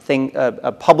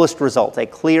a published result, a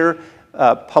clear,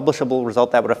 publishable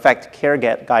result that would affect care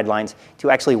guidelines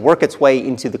to actually work its way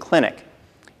into the clinic.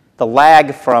 The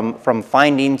lag from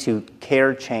finding to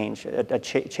care change, a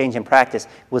change in practice,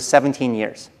 was 17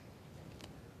 years.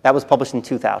 That was published in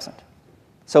 2000.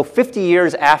 So 50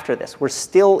 years after this, we're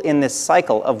still in this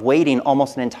cycle of waiting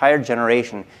almost an entire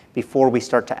generation before we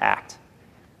start to act.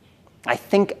 I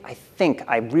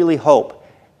really hope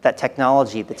that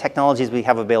technology, the technologies we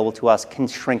have available to us, can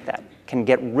shrink that, can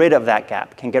get rid of that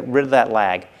gap, can get rid of that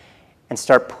lag, and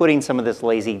start putting some of this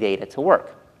lazy data to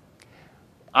work.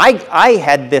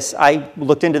 I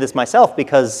looked into this myself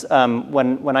because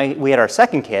when we had our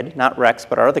second kid, not Rex,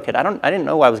 but our other kid, I didn't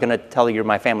know I was going to tell you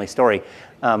my family story.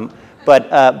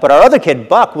 But our other kid,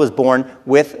 Buck, was born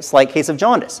with a slight case of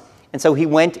jaundice. And so he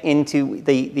went into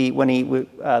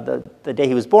the day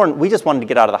he was born, we just wanted to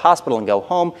get out of the hospital and go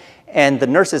home. And the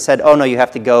nurses said, oh, no, you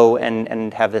have to go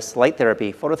and have this light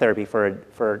therapy, phototherapy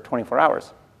for 24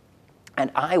 hours. And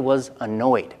I was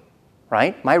annoyed,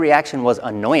 right? My reaction was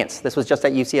annoyance. This was just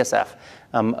at UCSF,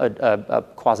 a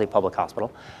quasi-public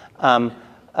hospital. And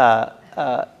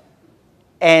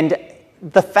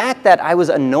the fact that I was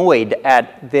annoyed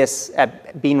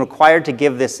at being required to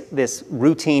give this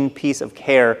routine piece of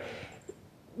care,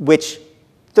 which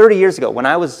 30 years ago, when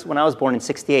I was born in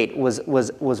 '68,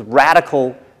 was a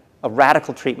radical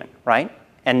treatment, right?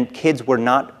 And kids were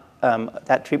not,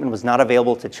 that treatment was not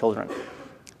available to children.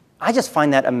 I just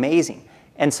find that amazing.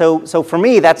 And so for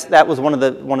me, that was one of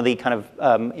the kind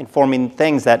of informing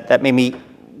things that made me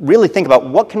really think about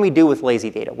what can we do with lazy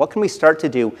data? What can we start to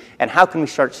do, and how can we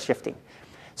start shifting?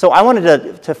 So I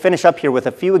wanted to finish up here with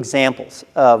a few examples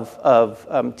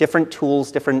of different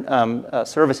tools, different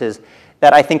services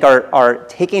that I think are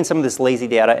taking some of this lazy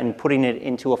data and putting it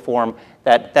into a form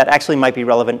that actually might be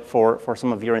relevant for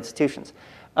some of your institutions.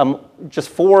 Just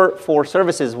four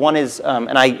services. One is,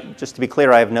 and just to be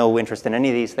clear, I have no interest in any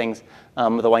of these things,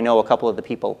 though I know a couple of the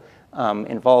people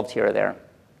involved here or there.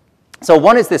 So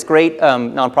one is this great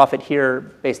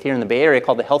nonprofit based here in the Bay Area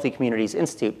called the Healthy Communities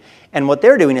Institute. And what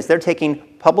they're doing is they're taking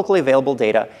publicly available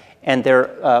data and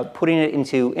they're putting it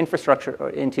into infrastructure,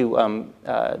 or into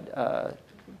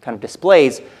kind of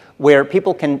displays where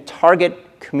people can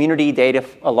target community data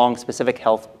along specific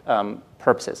health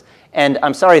purposes. And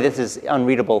I'm sorry this is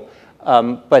unreadable,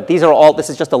 but this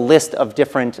is just a list of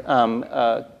different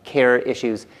care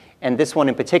issues. And this one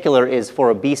in particular is for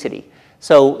obesity.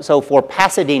 So for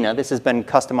Pasadena, this has been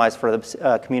customized for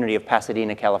the community of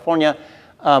Pasadena, California.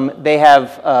 They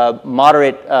have a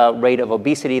moderate rate of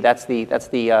obesity. That's the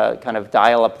kind of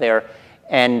dial up there.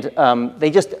 And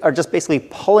they are just basically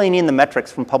pulling in the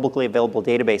metrics from publicly available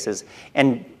databases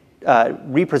and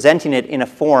representing it in a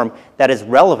form that is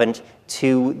relevant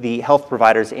to the health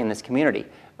providers in this community,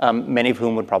 many of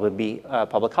whom would probably be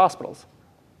public hospitals.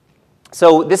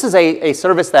 So this is a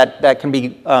service that can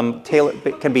be customized,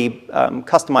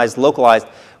 localized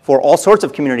for all sorts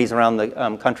of communities around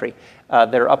the country.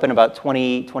 They're up in about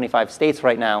 25 states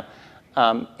right now.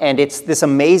 And it's this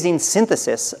amazing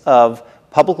synthesis of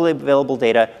publicly available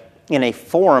data in a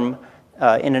form,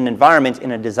 in an environment,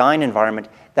 in a design environment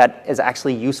that is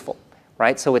actually useful,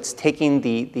 right? So it's taking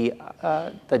the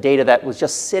data that was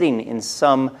just sitting in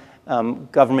some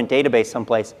government database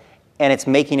someplace, and it's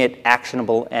making it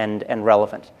actionable and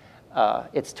relevant.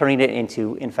 It's turning it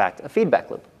into, in fact, a feedback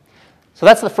loop. So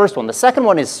that's the first one. The second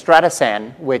one is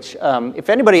StrataSan, which if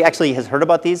anybody actually has heard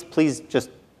about these, please just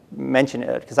mention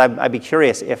it, because I'd be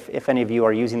curious if any of you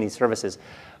are using these services.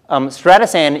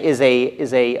 StrataSan is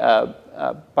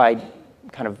by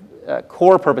kind of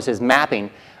core purposes mapping.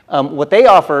 What they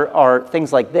offer are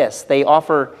things like this. They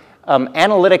offer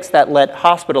analytics that let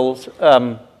hospitals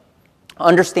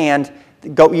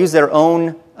use their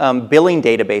own billing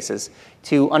databases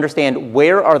to understand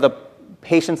where are the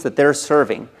patients that they're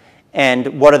serving,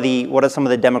 and what are some of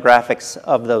the demographics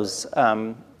of those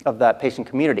of that patient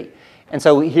community. And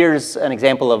so here's an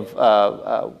example of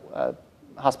a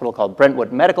hospital called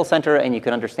Brentwood Medical Center, and you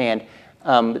can understand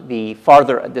the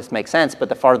farther, this makes sense, but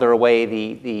the farther away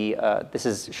this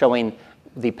is showing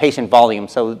the patient volume.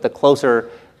 So the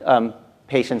closer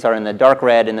patients are in the dark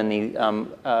red, and then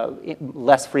the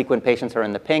less frequent patients are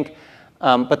in the pink.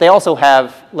 But they also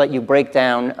let you break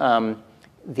down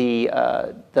the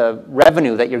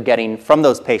revenue that you're getting from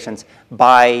those patients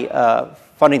by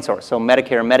funding source. So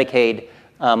Medicare, Medicaid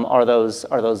are those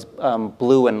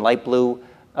blue and light blue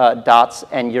dots,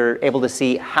 and you're able to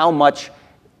see how much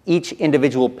each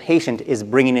individual patient is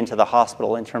bringing into the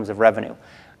hospital in terms of revenue.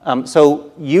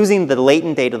 So using the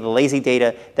latent data, the lazy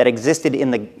data that existed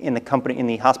in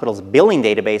the hospital's billing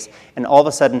database, and all of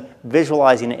a sudden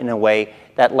visualizing it in a way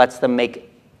that lets them make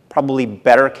probably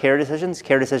better care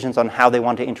decisions on how they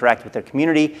want to interact with their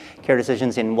community, care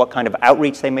decisions in what kind of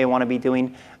outreach they may want to be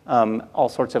doing, all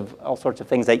sorts of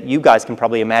things that you guys can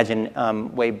probably imagine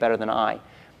way better than I.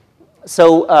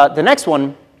 So the next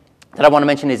one that I want to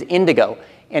mention is Indigo.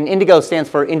 And Indigo stands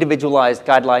for Individualized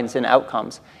Guidelines and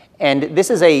Outcomes. And this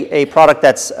is a product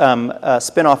that's a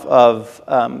spinoff of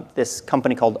this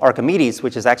company called Archimedes,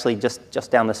 which is actually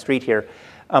just down the street here.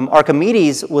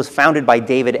 Archimedes was founded by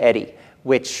David Eddy,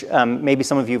 which maybe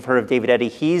some of you have heard of David Eddy.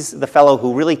 He's the fellow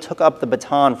who really took up the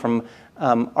baton from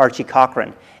Archie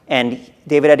Cochrane. And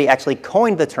David Eddy actually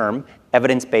coined the term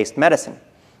evidence-based medicine.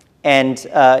 And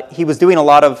he was doing a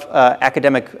lot of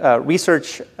academic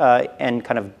research and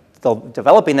kind of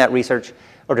developing that research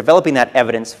or developing that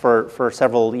evidence for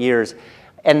several years.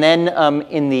 And then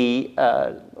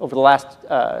over the last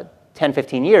 10,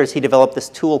 15 years, he developed this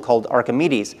tool called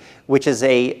Archimedes, which is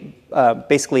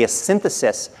basically a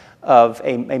synthesis of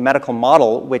a medical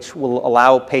model which will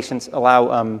allow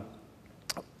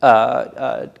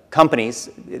companies,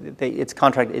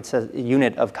 it's a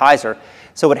unit of Kaiser,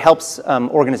 so it helps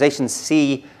organizations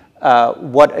see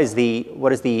what is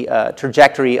the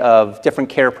trajectory of different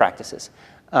care practices.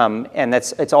 And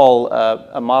it's all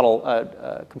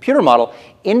a computer model.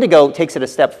 Indigo takes it a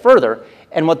step further,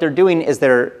 and what they're doing is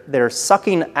they're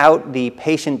sucking out the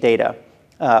patient data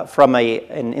from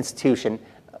an institution,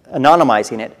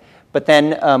 anonymizing it, but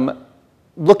then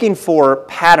looking for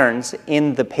patterns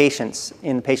in the patient's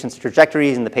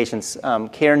trajectories, in the patient's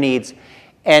care needs,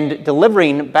 and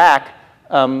delivering back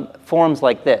forms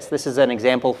like this. This is an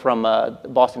example from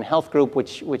Boston Health Group,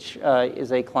 which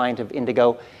is a client of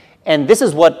Indigo. And this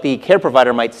is what the care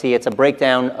provider might see. It's a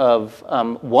breakdown of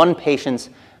one patient's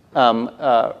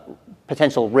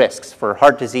potential risks for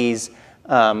heart disease,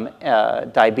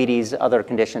 diabetes, other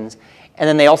conditions. And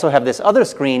then they also have this other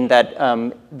screen that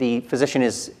the physician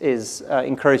is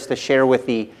encouraged to share with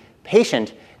the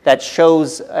patient that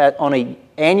shows on an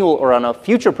annual or on a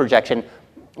future projection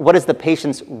what is the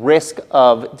patient's risk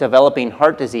of developing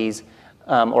heart disease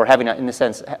or having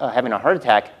a heart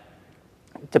attack,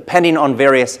 depending on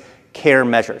various care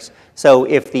measures. So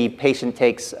if the patient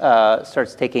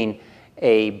starts taking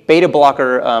a beta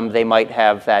blocker, they might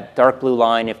have that dark blue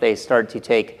line. If they start to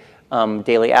take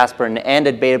daily aspirin and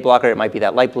a beta blocker, it might be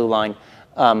that light blue line.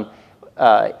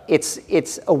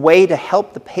 It's a way to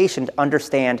help the patient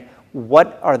understand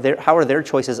how are their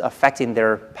choices affecting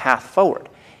their path forward.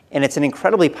 And it's an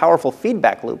incredibly powerful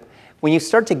feedback loop. When you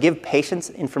start to give patients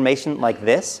information like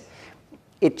this,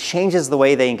 it changes the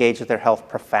way they engage with their health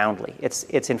profoundly.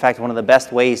 It's in fact one of the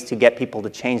best ways to get people to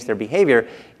change their behavior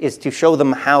is to show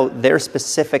them how their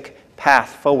specific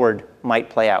path forward might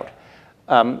play out.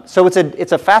 So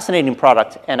it's a fascinating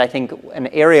product, and I think an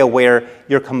area where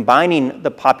you're combining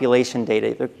the population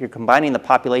data,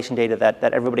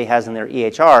 that everybody has in their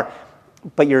EHR,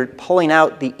 but you're pulling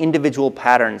out the individual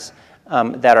patterns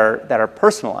that are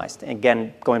personalized. And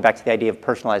again, going back to the idea of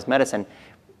personalized medicine,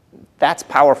 that's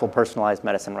powerful personalized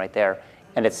medicine right there,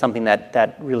 and it's something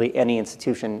that really any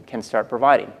institution can start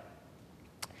providing.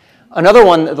 Another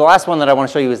one, the last one that I want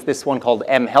to show you is this one called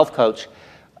M Health Coach.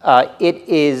 It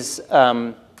is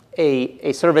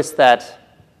a service that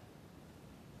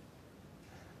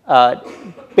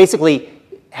basically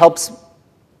helps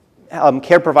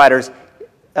care providers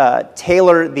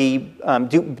tailor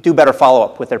do better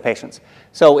follow-up with their patients.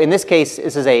 So in this case,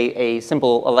 this is a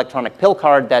simple electronic pill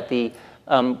card that the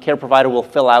care provider will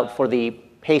fill out for the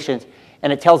patient,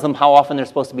 and it tells them how often they're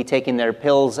supposed to be taking their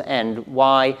pills and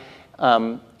why.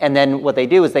 And then what they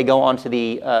do is they go onto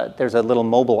there's a little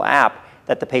mobile app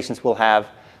that the patients will have,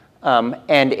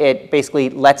 and it basically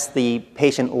lets the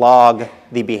patient log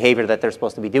the behavior that they're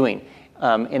supposed to be doing.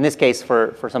 In this case,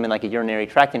 for something like a urinary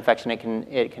tract infection,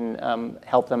 it can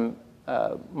help them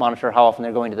monitor how often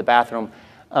they're going to the bathroom.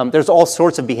 There's all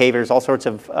sorts of behaviors, all sorts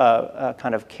of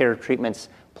kind of care treatments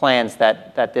plans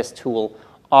that this tool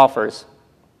offers.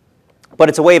 But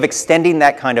it's a way of extending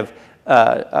that kind of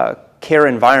care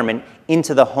environment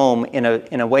into the home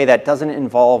in a way that doesn't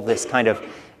involve this kind of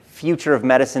future of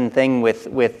medicine thing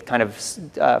with kind of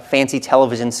fancy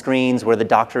television screens where the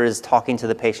doctor is talking to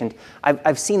the patient.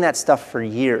 I've seen that stuff for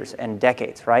years and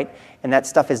decades, right? And that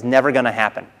stuff is never going to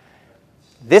happen.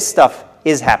 This stuff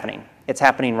is happening. It's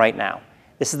happening right now.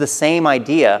 This is the same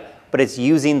idea, but it's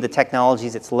using the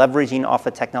technologies, it's leveraging off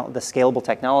the scalable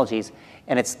technologies,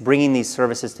 and it's bringing these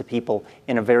services to people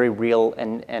in a very real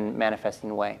and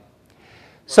manifesting way.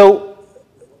 So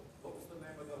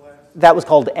that was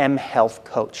called M Health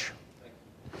Coach.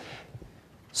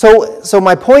 So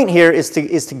my point here is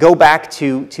to go back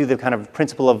to the kind of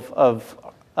principle of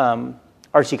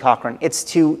Archie Cochrane. It's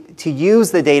to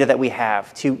use the data that we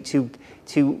have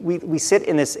we sit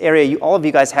in this area. All of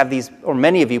you guys have these, or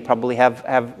many of you probably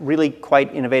have really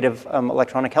quite innovative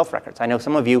electronic health records. I know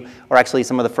some of you are actually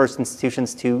some of the first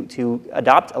institutions to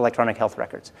adopt electronic health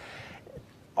records.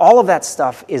 All of that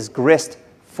stuff is grist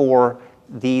for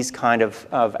these kind of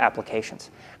applications.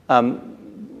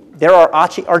 There are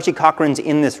Archie Cochranes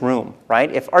in this room,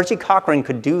 right? If Archie Cochrane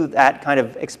could do that kind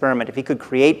of experiment, if he could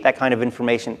create that kind of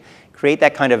information, create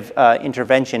that kind of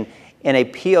intervention in a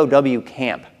POW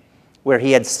camp where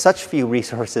he had such few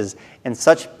resources and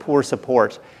such poor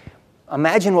support,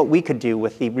 imagine what we could do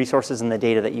with the resources and the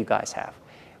data that you guys have.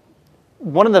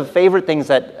 One of the favorite things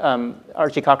that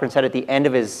Archie Cochrane said at the end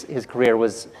of his career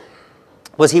was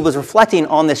he was reflecting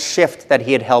on this shift that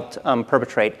he had helped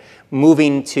perpetrate,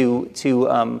 moving to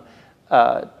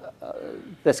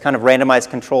this kind of randomized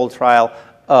controlled trial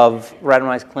of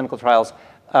randomized clinical trials,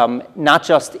 not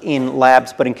just in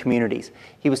labs but in communities.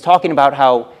 He was talking about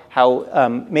how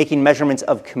making measurements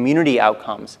of community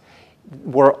outcomes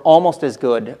were almost as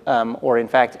good, or in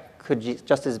fact could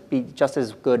be just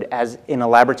as good as in a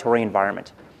laboratory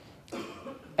environment.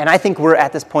 And I think we're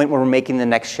at this point where we're making the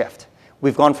next shift.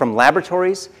 We've gone from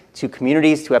laboratories to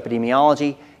communities to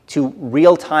epidemiology to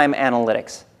real-time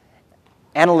analytics.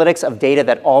 Analytics of data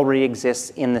that already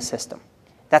exists in the system.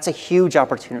 That's a huge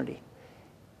opportunity.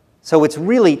 So it's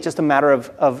really just a matter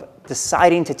of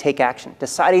deciding to take action,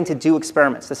 deciding to do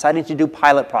experiments, deciding to do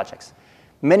pilot projects.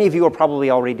 Many of you are probably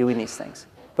already doing these things.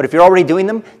 But if you're already doing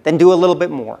them, then do a little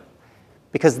bit more.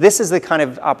 Because this is the kind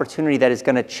of opportunity that is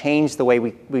going to change the way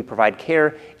we provide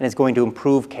care and is going to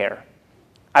improve care.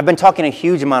 I've been talking a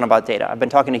huge amount about data. I've been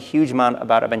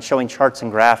showing charts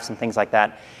and graphs and things like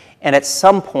that. And at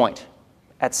some point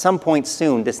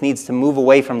soon, this needs to move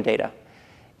away from data.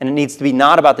 And it needs to be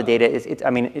not about the data.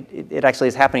 It actually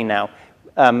is happening now.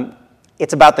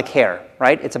 It's about the care,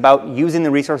 right? It's about using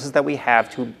the resources that we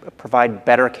have to provide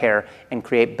better care and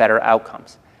create better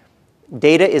outcomes.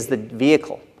 Data is the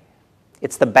vehicle.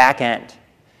 It's the back end.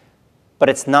 But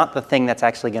it's not the thing that's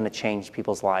actually going to change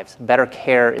people's lives. Better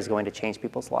care is going to change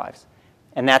people's lives.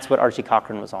 And that's what Archie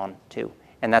Cochrane was on to.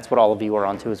 And that's what all of you are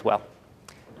on to as well.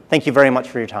 Thank you very much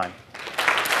for your time.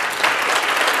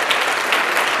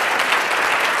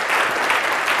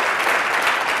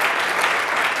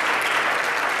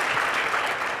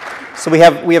 So we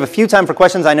have a few time for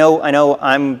questions. I know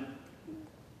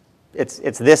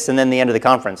it's this and then the end of the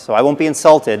conference, so I won't be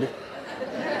insulted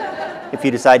if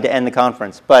you decide to end the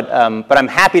conference. But I'm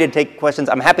happy to take questions.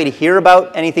 I'm happy to hear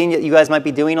about anything that you guys might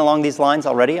be doing along these lines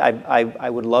already. I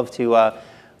would love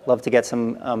to get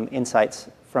some insights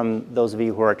from those of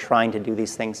you who are trying to do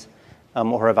these things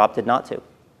or have opted not to.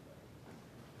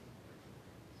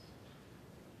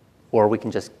 Or we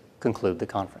can just conclude the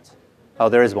conference. Oh,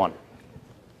 there is one.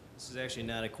 This is actually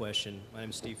not a question. My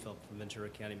name is Steve Philp from Ventura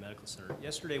County Medical Center.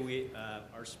 Yesterday,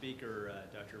 our speaker,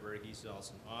 Dr. Verghese, is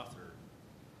also an author,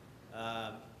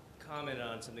 commented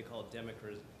on something called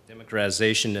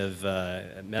democratization of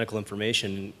medical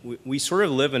information. We sort of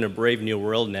live in a brave new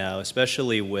world now,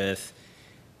 especially with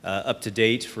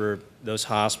up-to-date for those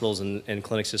hospitals and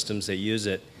clinic systems that use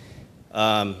it.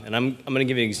 And I'm going to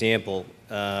give you an example.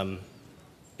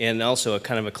 And also a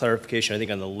kind of a clarification, I think,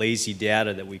 on the lazy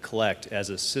data that we collect as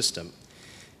a system.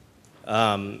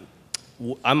 I'm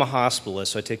a hospitalist,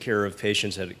 so I take care of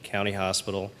patients at a county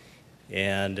hospital.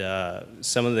 And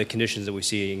some of the conditions that we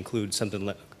see include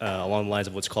something along the lines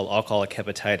of what's called alcoholic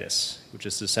hepatitis, which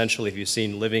is essentially, if you've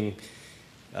seen living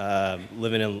in, I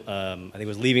think it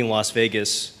was Leaving Las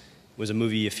Vegas, was a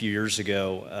movie a few years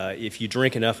ago. If you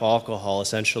drink enough alcohol,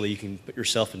 essentially you can put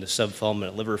yourself into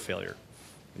subfulminant liver failure.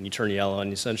 And you turn yellow,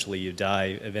 and essentially you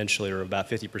die eventually, or about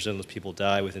 50% of those people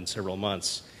die within several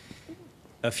months.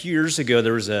 A few years ago,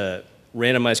 there was a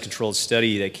randomized controlled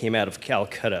study that came out of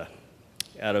Calcutta,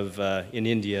 in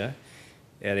India,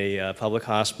 at a public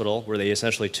hospital, where they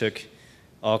essentially took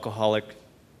alcoholic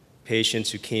patients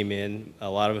who came in, a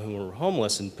lot of them who were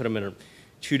homeless, and put them in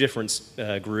two different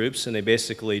groups, and they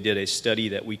basically did a study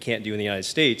that we can't do in the United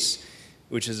States,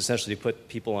 which is essentially to put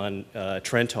people on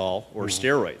Trentol or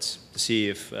steroids to see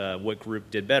if what group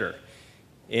did better.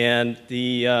 And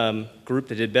the group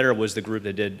that did better was the group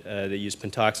that used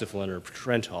pentoxiflin or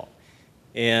Trentol.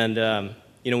 And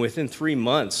within 3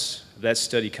 months of that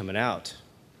study coming out,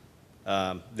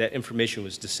 that information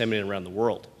was disseminated around the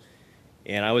world.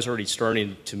 And I was already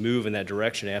starting to move in that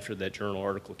direction after that journal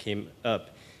article came up.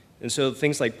 And so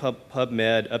things like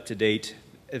PubMed, UpToDate,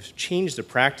 have changed the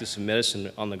practice of medicine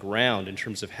on the ground in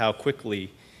terms of how quickly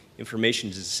information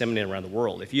is disseminated around the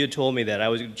world. If you had told me that I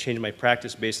was going to change my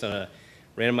practice based on a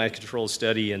randomized controlled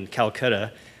study in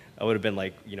Calcutta, I would have been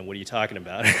like, what are you talking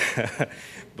about?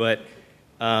 But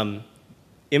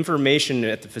information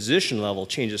at the physician level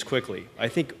changes quickly. I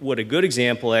think what a good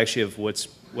example actually of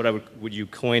what you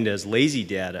coined as lazy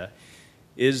data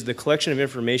is the collection of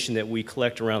information that we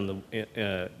collect around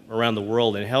the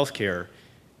world in healthcare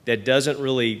that doesn't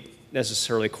really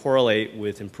necessarily correlate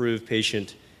with improved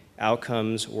patient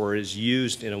outcomes or is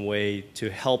used in a way to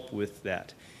help with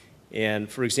that. And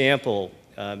for example,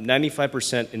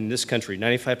 95% in this country,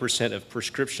 95% of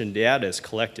prescription data is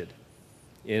collected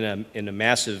in a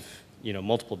massive,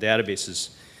 multiple databases.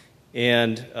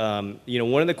 And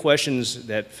one of the questions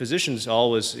that physicians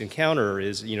always encounter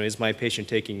is my patient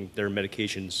taking their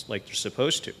medications like they're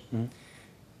supposed to? Mm-hmm.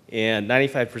 And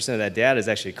 95% of that data is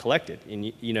actually collected.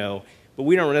 And but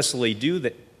we don't necessarily do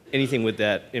anything with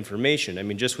that information. I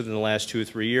mean, just within the last 2 or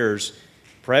 3 years,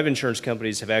 private insurance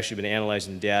companies have actually been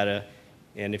analyzing data.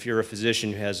 And if you're a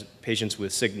physician who has patients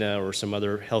with Cigna or some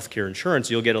other healthcare insurance,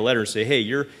 you'll get a letter and say, hey,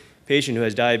 your patient who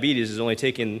has diabetes has only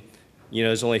taken,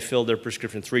 has only filled their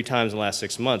prescription 3 times in the last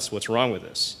 6 months. What's wrong with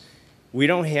this? We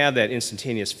don't have that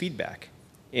instantaneous feedback.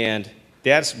 And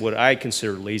that's what I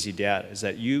consider lazy data, is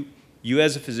that you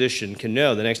as a physician can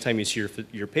know the next time you see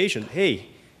your patient, hey,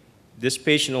 this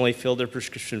patient only filled their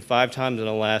prescription 5 times in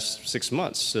the last 6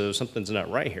 months, so something's not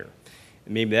right here.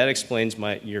 And maybe that explains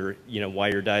why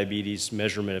your diabetes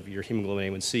measurement of your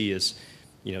hemoglobin A1C is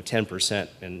 10%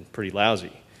 and pretty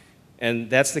lousy. And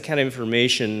that's the kind of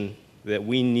information that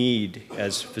we need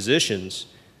as physicians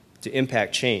to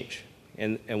impact change.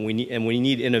 And we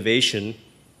need innovation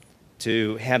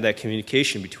to have that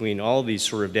communication between all of these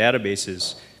sort of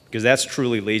databases, because that's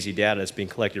truly lazy data that's being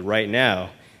collected right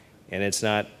now, and it's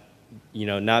not,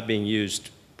 not being used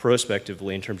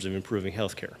prospectively in terms of improving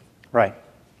healthcare. Right.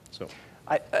 So,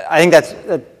 I think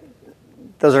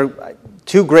those are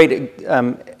 2 great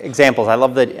examples. I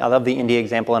love the India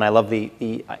example, and I love the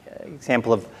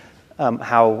example of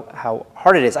how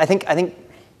hard it is. I think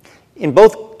in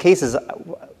both cases,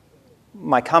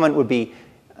 my comment would be,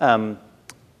 I'm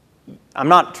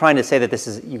not trying to say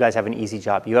that you guys have an easy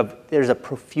job. There's a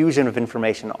profusion of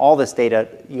information, all this data.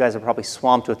 You guys are probably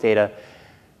swamped with data.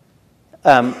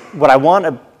 What I want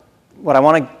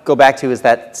to go back to is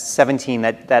that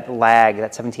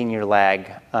 17-year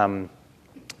lag,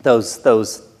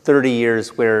 those 30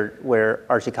 years where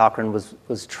Archie Cochran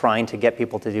was trying to get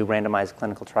people to do randomized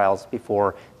clinical trials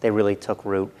before they really took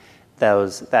root.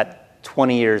 That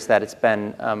 20 years that it's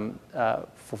been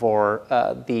for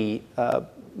the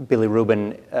Billy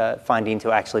Rubin finding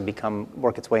to actually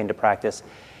work its way into practice.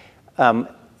 An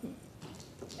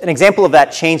example of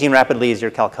that changing rapidly is your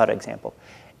Calcutta example.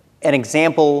 An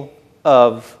example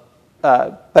of,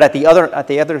 but at the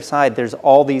other side, there's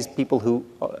all these people who,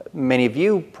 many of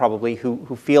you probably,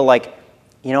 who feel like,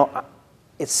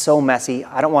 it's so messy.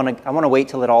 I want to wait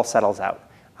till it all settles out.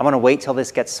 I want to wait till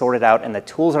this gets sorted out and the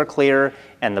tools are clear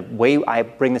and the way I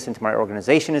bring this into my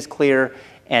organization is clear.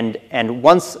 And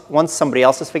once somebody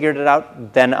else has figured it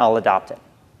out, then I'll adopt it.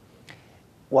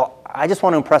 Well, I just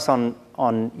want to impress on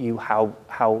you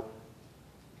how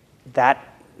that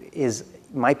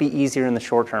might be easier in the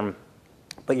short term,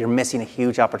 but you're missing a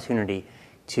huge opportunity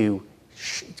to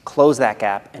close that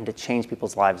gap and to change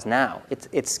people's lives now.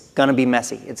 It's going to be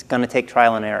messy. It's going to take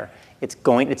trial and error. It's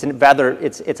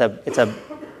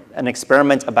an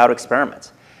experiment about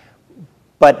experiments.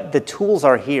 But the tools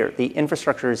are here. The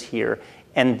infrastructure is here.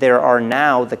 And there are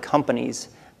now the companies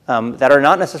that are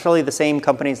not necessarily the same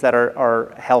companies that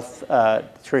are health,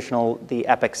 the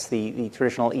Epics, the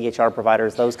traditional EHR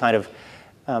providers, those kind of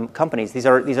companies. These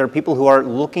are people who are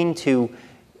looking to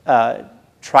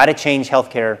try to change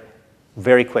healthcare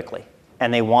very quickly,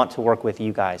 and they want to work with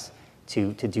you guys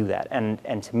to do that.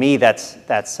 And to me, it's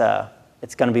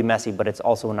going to be messy, but it's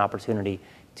also an opportunity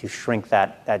to shrink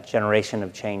that generation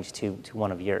of change to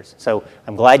one of yours. So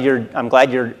I'm glad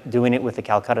you're doing it with the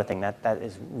Calcutta thing. That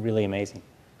is really amazing.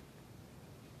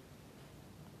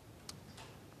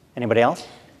 Anybody else?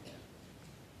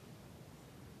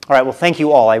 All right, well, thank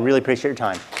you all. I really appreciate your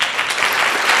time.